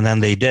 And then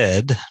they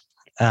did.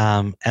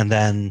 And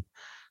then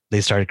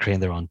they started creating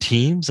their own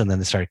teams and then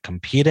they started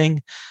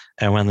competing.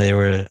 And when they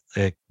were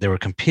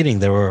competing,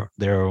 they were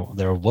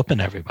whooping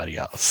everybody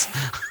else.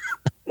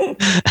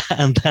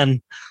 And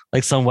then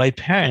some white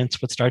parents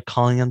would start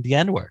calling them the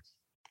N-word.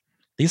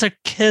 These are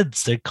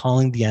kids they're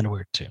calling the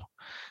N-word to,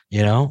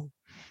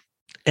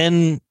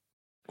 in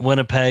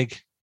Winnipeg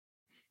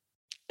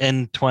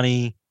in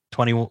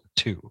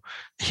 2022,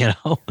 Yeah.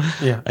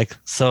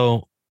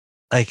 So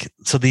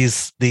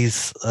these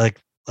this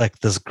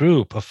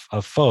group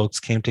of folks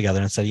came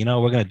together and said,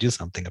 we're going to do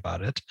something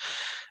about it.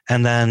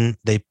 And then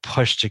they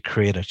pushed to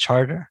create a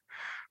charter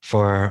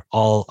for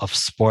all of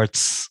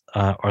sports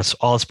or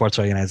all sports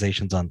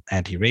organizations on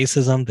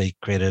anti-racism. They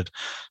created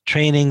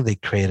training. They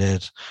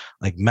created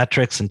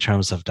metrics in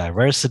terms of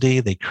diversity.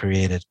 They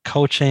created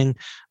coaching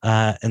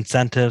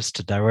incentives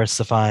to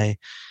diversify,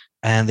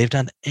 and they've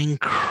done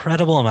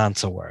incredible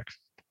amounts of work.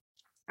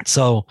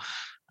 So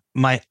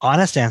my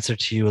honest answer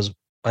to you is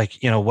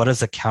what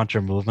does a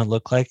counter movement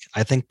look like?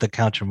 I think the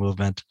counter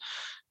movement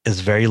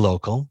is very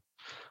local.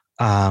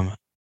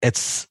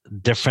 It's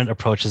different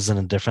approaches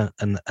and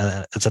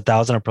it's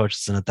 1,000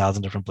 approaches in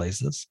 1,000 different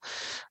places.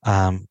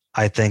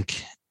 I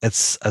think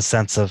it's a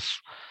sense of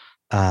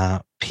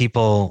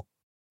people,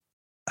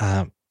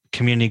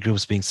 community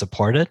groups being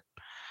supported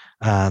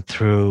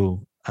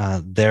through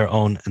their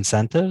own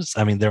incentives.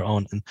 I mean, their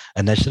own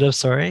initiatives.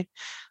 Sorry,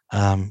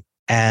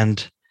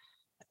 and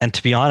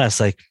to be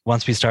honest,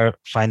 once we start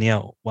finding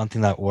out one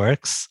thing that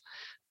works,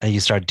 and you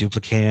start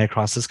duplicating it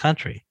across this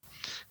country,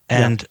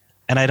 and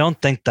I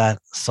don't think that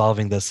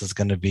solving this is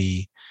going to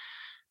be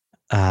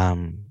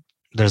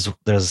there's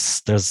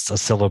a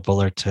silver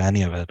bullet to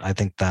any of it. I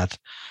think that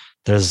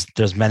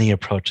there's many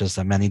approaches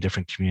that many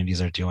different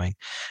communities are doing,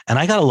 and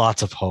I got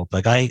lots of hope.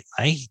 I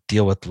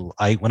deal with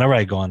whenever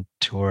I go on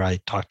tour, I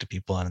talk to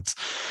people, and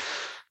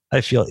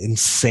I feel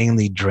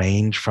insanely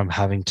drained from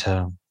having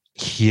to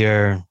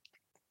hear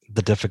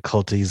the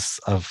difficulties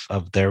of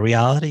their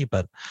reality,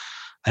 but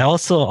I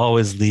also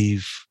always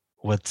leave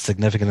with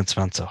significant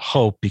amounts of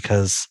hope,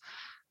 because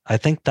I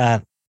think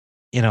that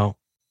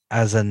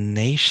as a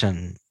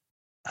nation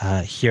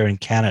here in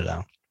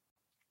Canada,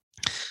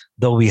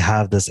 though we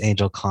have this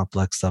angel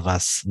complex of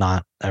us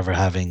not ever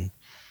having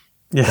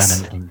done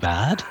anything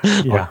bad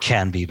or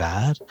can be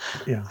bad,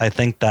 I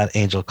think that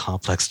angel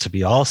complex, to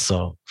be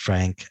also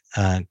frank,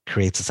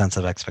 creates a sense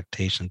of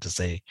expectation to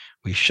say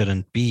we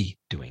shouldn't be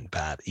doing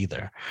bad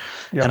either.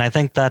 And I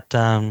think that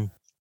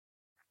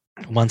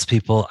once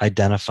people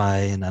identify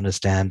and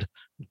understand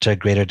to a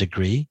greater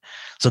degree,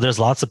 so there's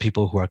lots of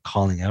people who are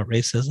calling out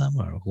racism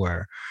or who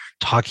are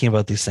talking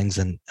about these things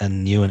in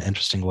new and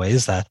interesting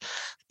ways that,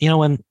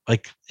 when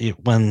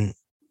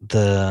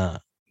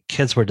the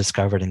kids were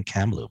discovered in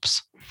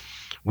Kamloops,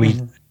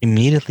 we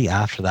immediately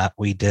after that,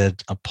 we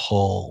did a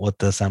poll with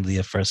the Assembly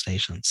of First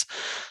Nations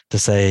to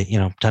say,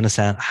 to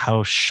understand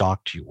how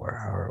shocked you were,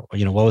 or,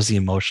 what was the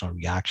emotional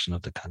reaction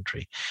of the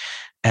country.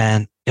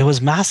 And it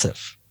was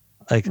massive,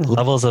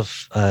 levels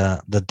of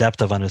the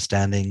depth of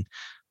understanding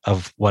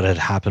of what had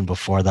happened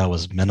before that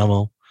was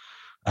minimal.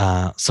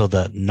 So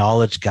the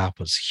knowledge gap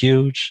was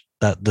huge,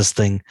 that this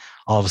thing,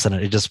 all of a sudden,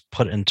 it just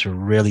put into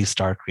really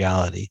stark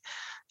reality,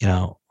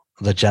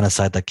 the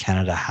genocide that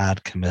Canada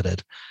had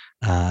committed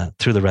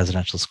through the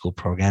residential school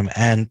program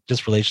and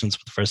just relations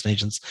with First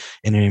Nations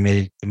and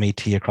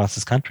Métis across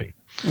this country.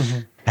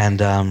 And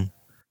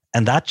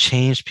that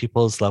changed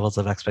people's levels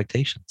of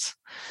expectations.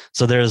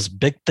 So there's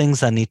big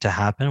things that need to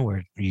happen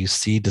where you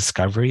see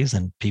discoveries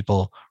and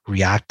people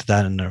react to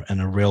that in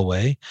a real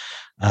way.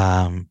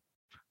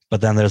 But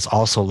then there's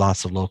also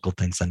lots of local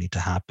things that need to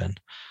happen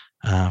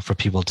for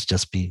people to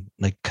just be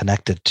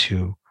connected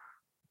to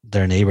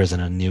their neighbors in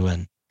a new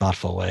and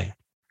thoughtful way.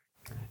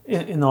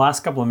 In the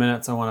last couple of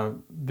minutes, I want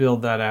to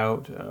build that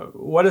out.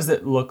 What does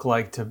it look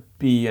like to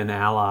be an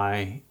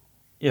ally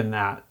in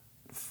that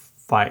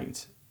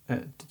fight?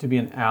 To be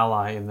an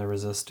ally in the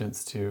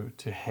resistance to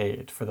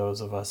hate for those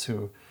of us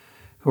who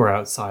are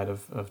outside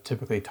of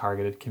typically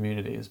targeted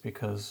communities?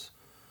 Because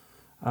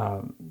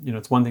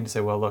it's one thing to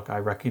say, well, look, I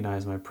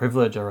recognize my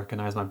privilege, I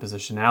recognize my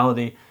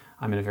positionality,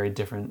 I'm in a very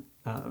different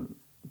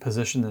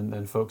position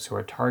than folks who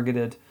are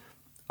targeted.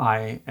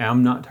 I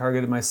am not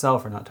targeted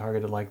myself or not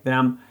targeted like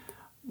them.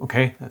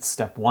 Okay, that's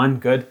step one,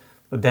 good.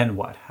 But then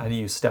what? How do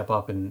you step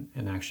up and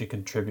actually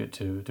contribute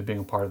to being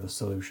a part of the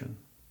solution?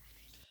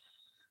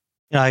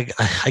 I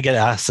get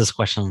asked this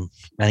question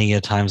many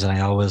times, and I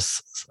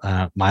always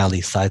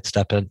mildly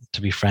sidestep it,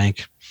 to be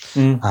frank,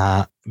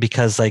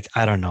 because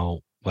I don't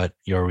know what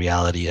your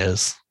reality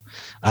is.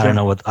 I don't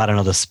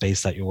know the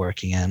space that you're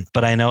working in,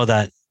 but I know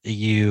that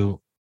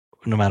you,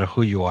 no matter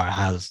who you are,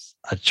 has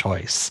a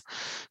choice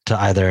to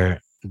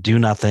either do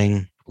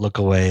nothing, look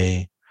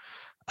away,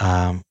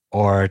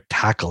 or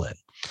tackle it.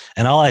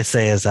 And all I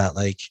say is that,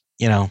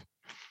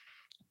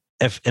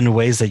 if in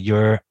ways that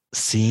you're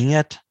seeing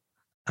it,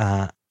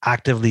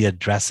 actively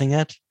addressing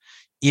it,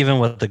 even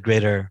with the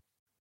greater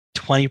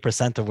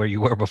 20% of where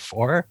you were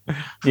before,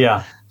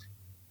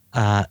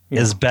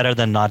 is better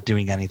than not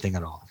doing anything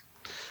at all.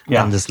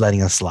 And just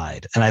letting it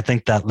slide. And I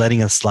think that letting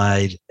it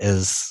slide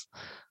is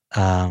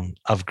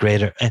of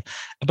greater,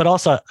 but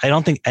also I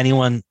don't think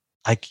anyone,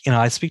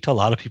 I speak to a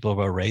lot of people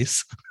about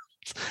race.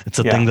 It's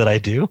a thing that I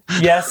do.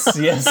 Yes.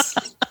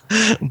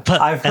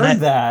 But I've heard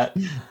that.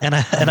 And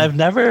I've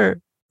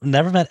never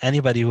met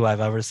anybody who I've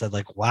ever said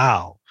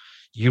wow,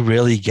 you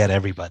really get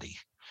everybody.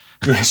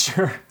 Yeah,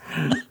 sure.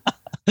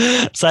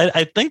 So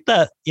I think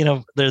that,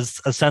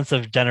 there's a sense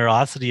of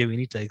generosity we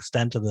need to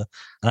extend to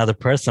another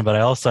person, but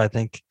I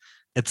think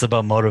it's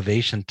about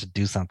motivation to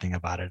do something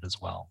about it as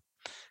well.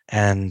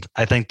 And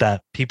I think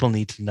that people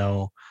need to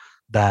know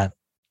that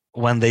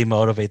when they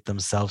motivate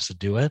themselves to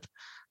do it,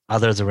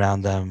 others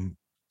around them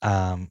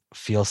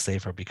feel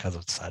safer because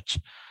of such.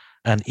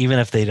 And even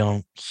if they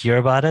don't hear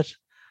about it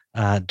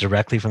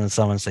directly from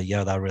someone say,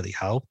 yeah, that really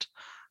helped,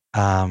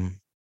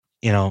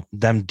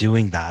 them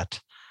doing that,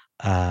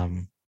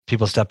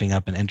 people stepping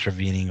up and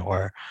intervening,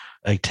 or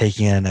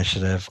taking an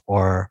initiative,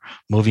 or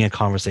moving a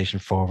conversation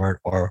forward,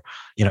 or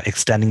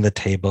extending the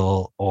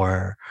table,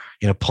 or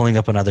pulling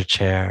up another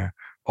chair,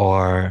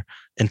 or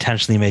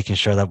intentionally making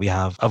sure that we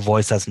have a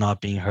voice that's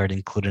not being heard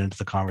included into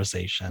the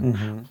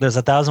conversation. There's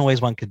 1,000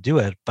 ways one could do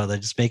it, but they're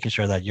just making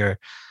sure that your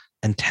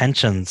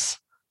intentions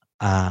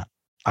are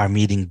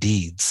meeting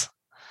deeds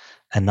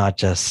and not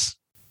just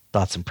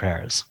thoughts and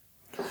prayers.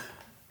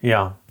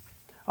 Yeah.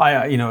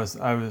 I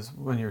was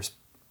when you're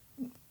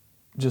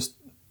just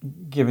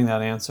giving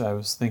that answer, I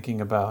was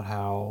thinking about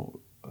how,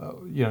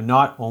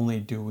 not only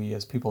do we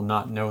as people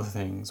not know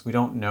things, we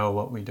don't know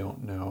what we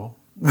don't know,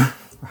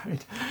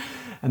 right?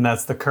 And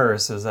that's the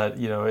curse, is that,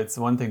 it's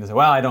one thing to say,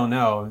 well, I don't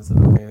know. It's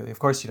okay, of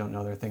course you don't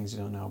know. There are things you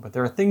don't know, but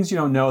there are things you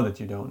don't know that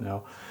you don't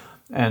know.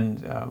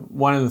 And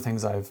one of the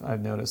things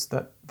I've noticed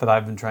that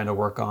I've been trying to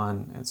work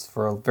on, it's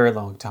for a very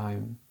long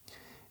time,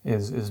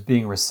 is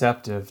being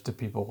receptive to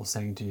people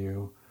saying to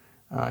you,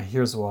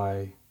 here's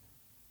why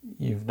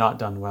you've not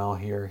done well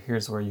here.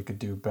 Here's where you could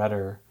do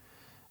better.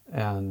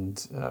 And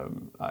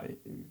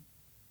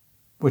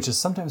which is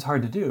sometimes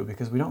hard to do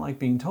because we don't like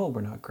being told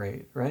we're not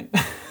great, right?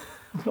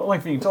 We don't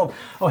like being told,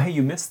 oh, hey,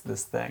 you missed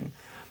this thing.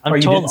 I'm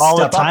told all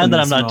the time that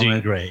I'm not doing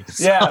great.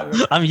 So yeah.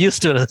 I'm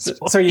used to it.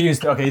 So you're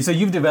used to, okay, so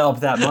you've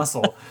developed that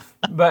muscle.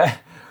 But,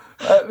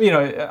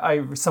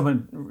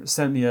 someone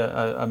sent me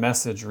a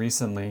message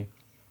recently,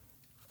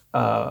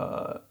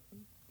 about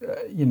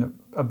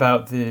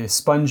the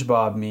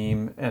SpongeBob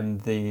meme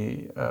and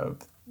the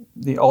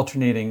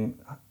alternating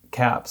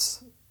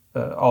caps,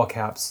 all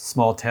caps,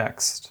 small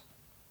text,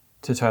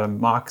 to try to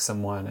mock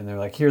someone. And they're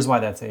like, here's why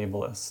that's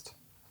ableist.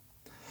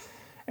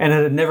 And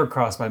it had never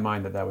crossed my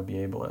mind that would be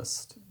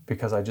ableist,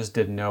 because I just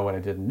didn't know what I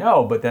didn't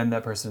know. But then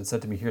that person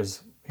said to me,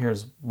 here's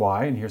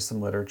why, and here's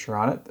some literature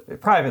on it,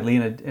 privately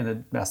in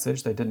a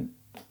message. They didn't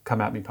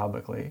come at me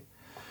publicly.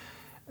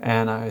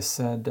 And I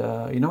said,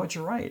 you know what,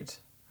 you're right.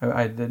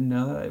 I didn't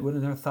know that. I would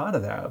have never thought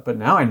of that. But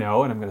now I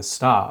know, and I'm going to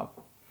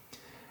stop.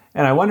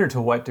 And I wonder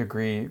to what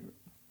degree,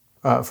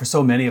 for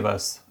so many of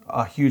us,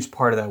 a huge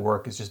part of that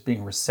work is just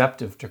being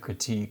receptive to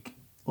critique,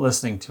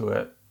 listening to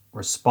it,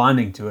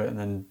 responding to it, and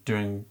then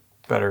doing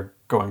better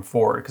going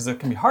forward. Because it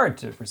can be hard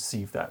to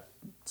receive that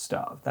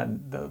stuff,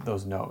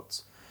 those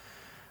notes.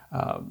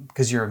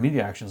 Because your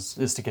immediate action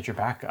is to get your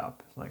back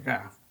up. Like,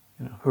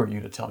 who are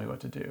you to tell me what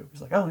to do?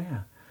 It's like, oh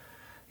yeah,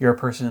 you're a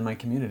person in my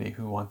community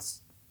who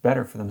wants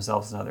better for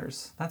themselves and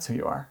others. That's who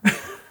you are,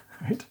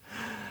 right?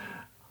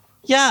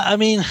 Yeah, I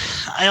mean,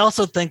 I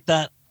also think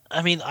that,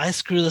 I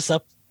screw this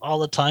up all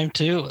the time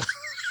too.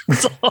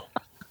 So,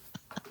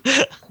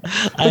 but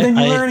then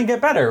you learn and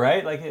get better,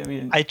 right?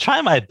 I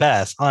try my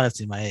best,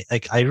 honestly.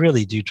 I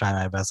really do try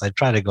my best. I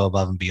try to go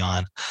above and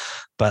beyond,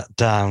 but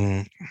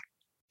you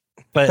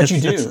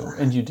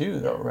do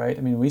though,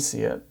 right? We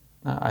see it.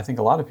 I think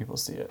a lot of people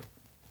see it.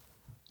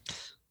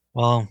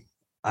 Well,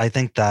 I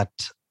think that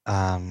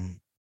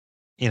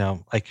you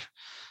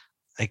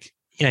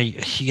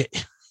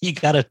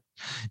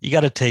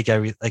gotta take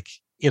every,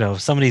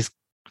 somebody's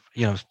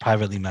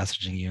privately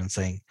messaging you and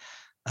saying,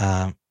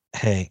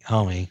 hey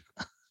homie,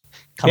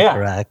 come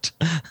correct.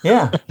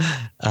 Yeah.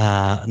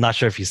 Not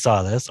sure if you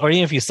saw this, or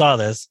even if you saw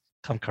this,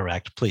 come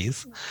correct,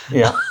 please.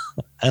 Yeah.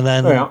 And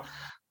then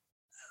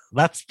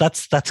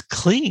that's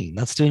clean.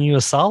 That's doing you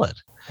a solid.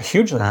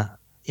 Hugely.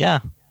 Yeah.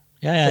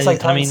 It's like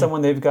telling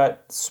someone they've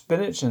got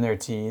spinach in their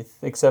teeth,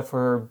 except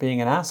for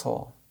being an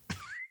asshole.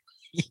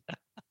 Yeah.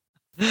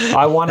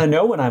 I want to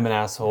know when I'm an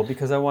asshole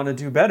because I want to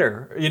do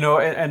better.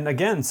 And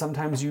again,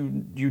 sometimes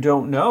you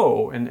don't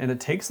know, and it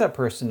takes that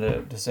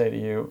person to say to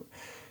you,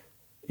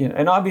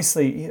 and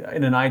obviously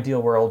in an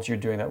ideal world, you're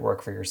doing that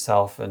work for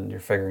yourself and you're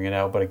figuring it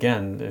out. But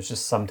again, there's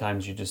just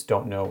sometimes you just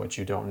don't know what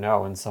you don't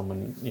know, and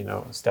someone,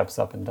 steps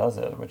up and does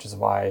it, which is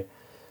why,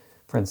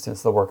 for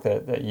instance, the work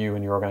that you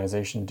and your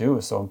organization do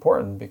is so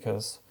important,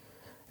 because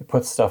it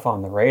puts stuff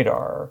on the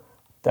radar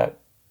that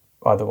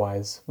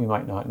otherwise we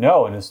might not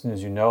know. And as soon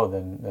as you know,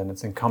 then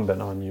it's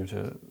incumbent on you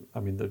to,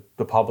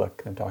 the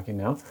public I'm talking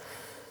now,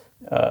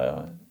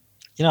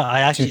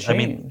 I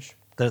change.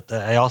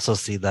 I also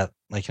see that,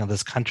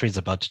 this country is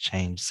about to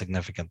change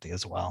significantly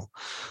as well.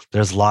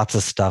 There's lots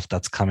of stuff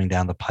that's coming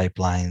down the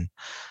pipeline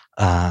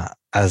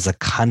as a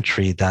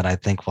country that I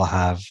think will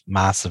have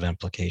massive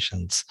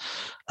implications.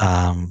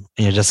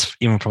 Just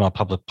even from a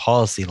public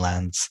policy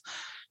lens,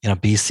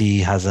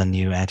 BC has a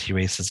new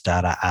Anti-Racist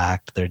Data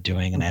Act. They're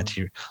doing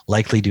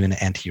likely doing an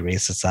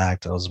Anti-Racist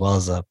Act, as well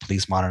as a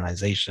Police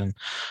Modernization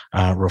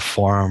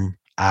Reform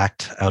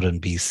Act out in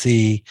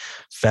BC.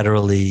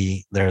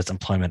 Federally, there's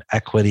Employment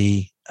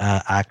Equity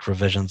Act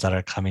revisions that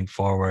are coming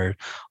forward,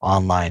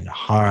 online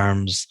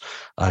harms,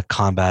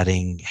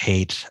 combating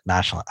hate,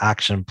 National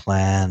Action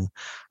Plan,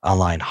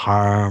 online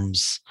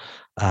harms.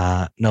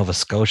 Nova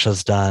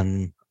Scotia's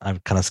done, I'm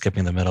kind of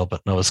skipping the middle,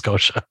 but Nova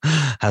Scotia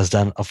has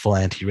done a full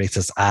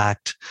anti-racist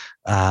act.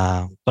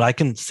 But I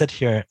can sit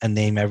here and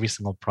name every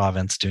single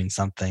province doing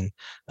something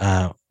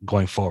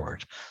going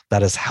forward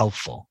that is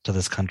helpful to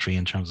this country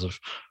in terms of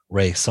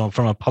race. So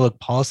from a public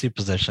policy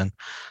position,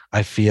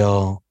 I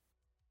feel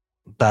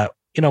that,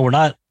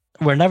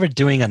 we're never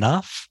doing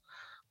enough,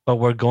 but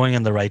we're going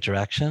in the right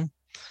direction.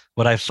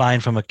 What I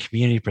find from a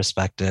community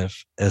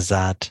perspective is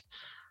that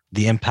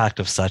the impact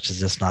of such is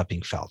just not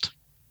being felt.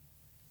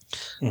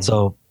 Mm-hmm.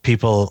 So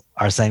people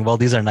are saying, well,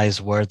 these are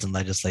nice words and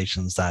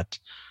legislations that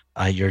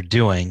you're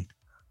doing,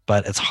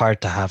 but it's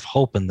hard to have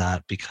hope in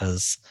that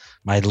because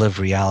my lived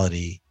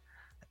reality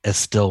is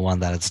still one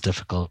that it's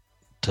difficult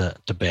to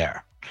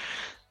bear.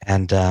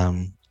 And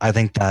I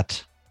think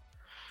that,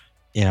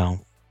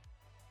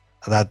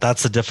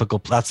 that's the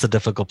difficult place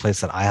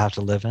that I have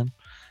to live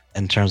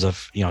in terms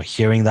of,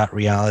 hearing that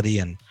reality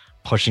and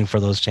pushing for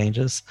those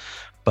changes.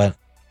 But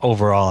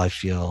overall, I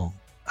feel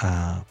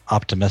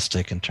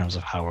optimistic in terms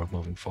of how we're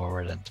moving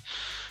forward.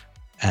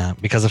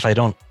 And because if I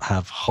don't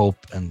have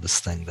hope in this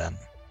thing, then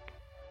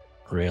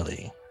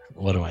really,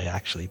 what am I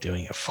actually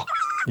doing it for?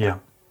 Yeah.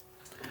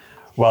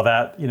 Well,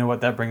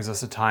 that brings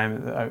us to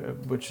time,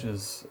 which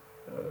is,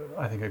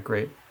 I think, a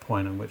great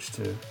point on which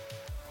to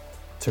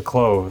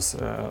close.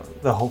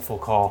 The hopeful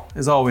call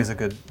is always a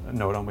good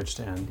note on which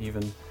to end,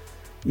 even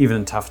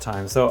in tough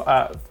times.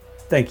 So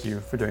thank you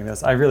for doing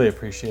this. I really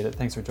appreciate it.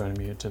 Thanks for joining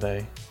me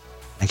today.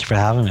 Thank you for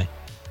having me.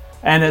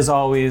 And as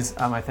always,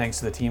 my thanks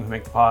to the team who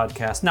make the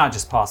podcast not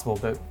just possible,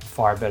 but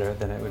far better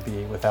than it would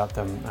be without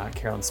them.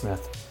 Carolyn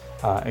Smith,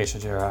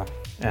 Aisha Jara,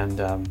 and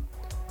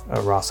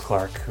Ross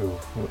Clark, who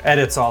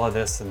edits all of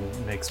this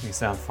and makes me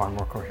sound far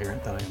more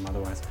coherent than I am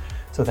otherwise.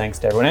 So thanks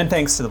to everyone, and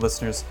thanks to the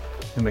listeners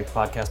who make the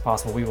podcast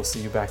possible. We will see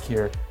you back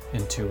here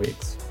in 2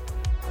 weeks.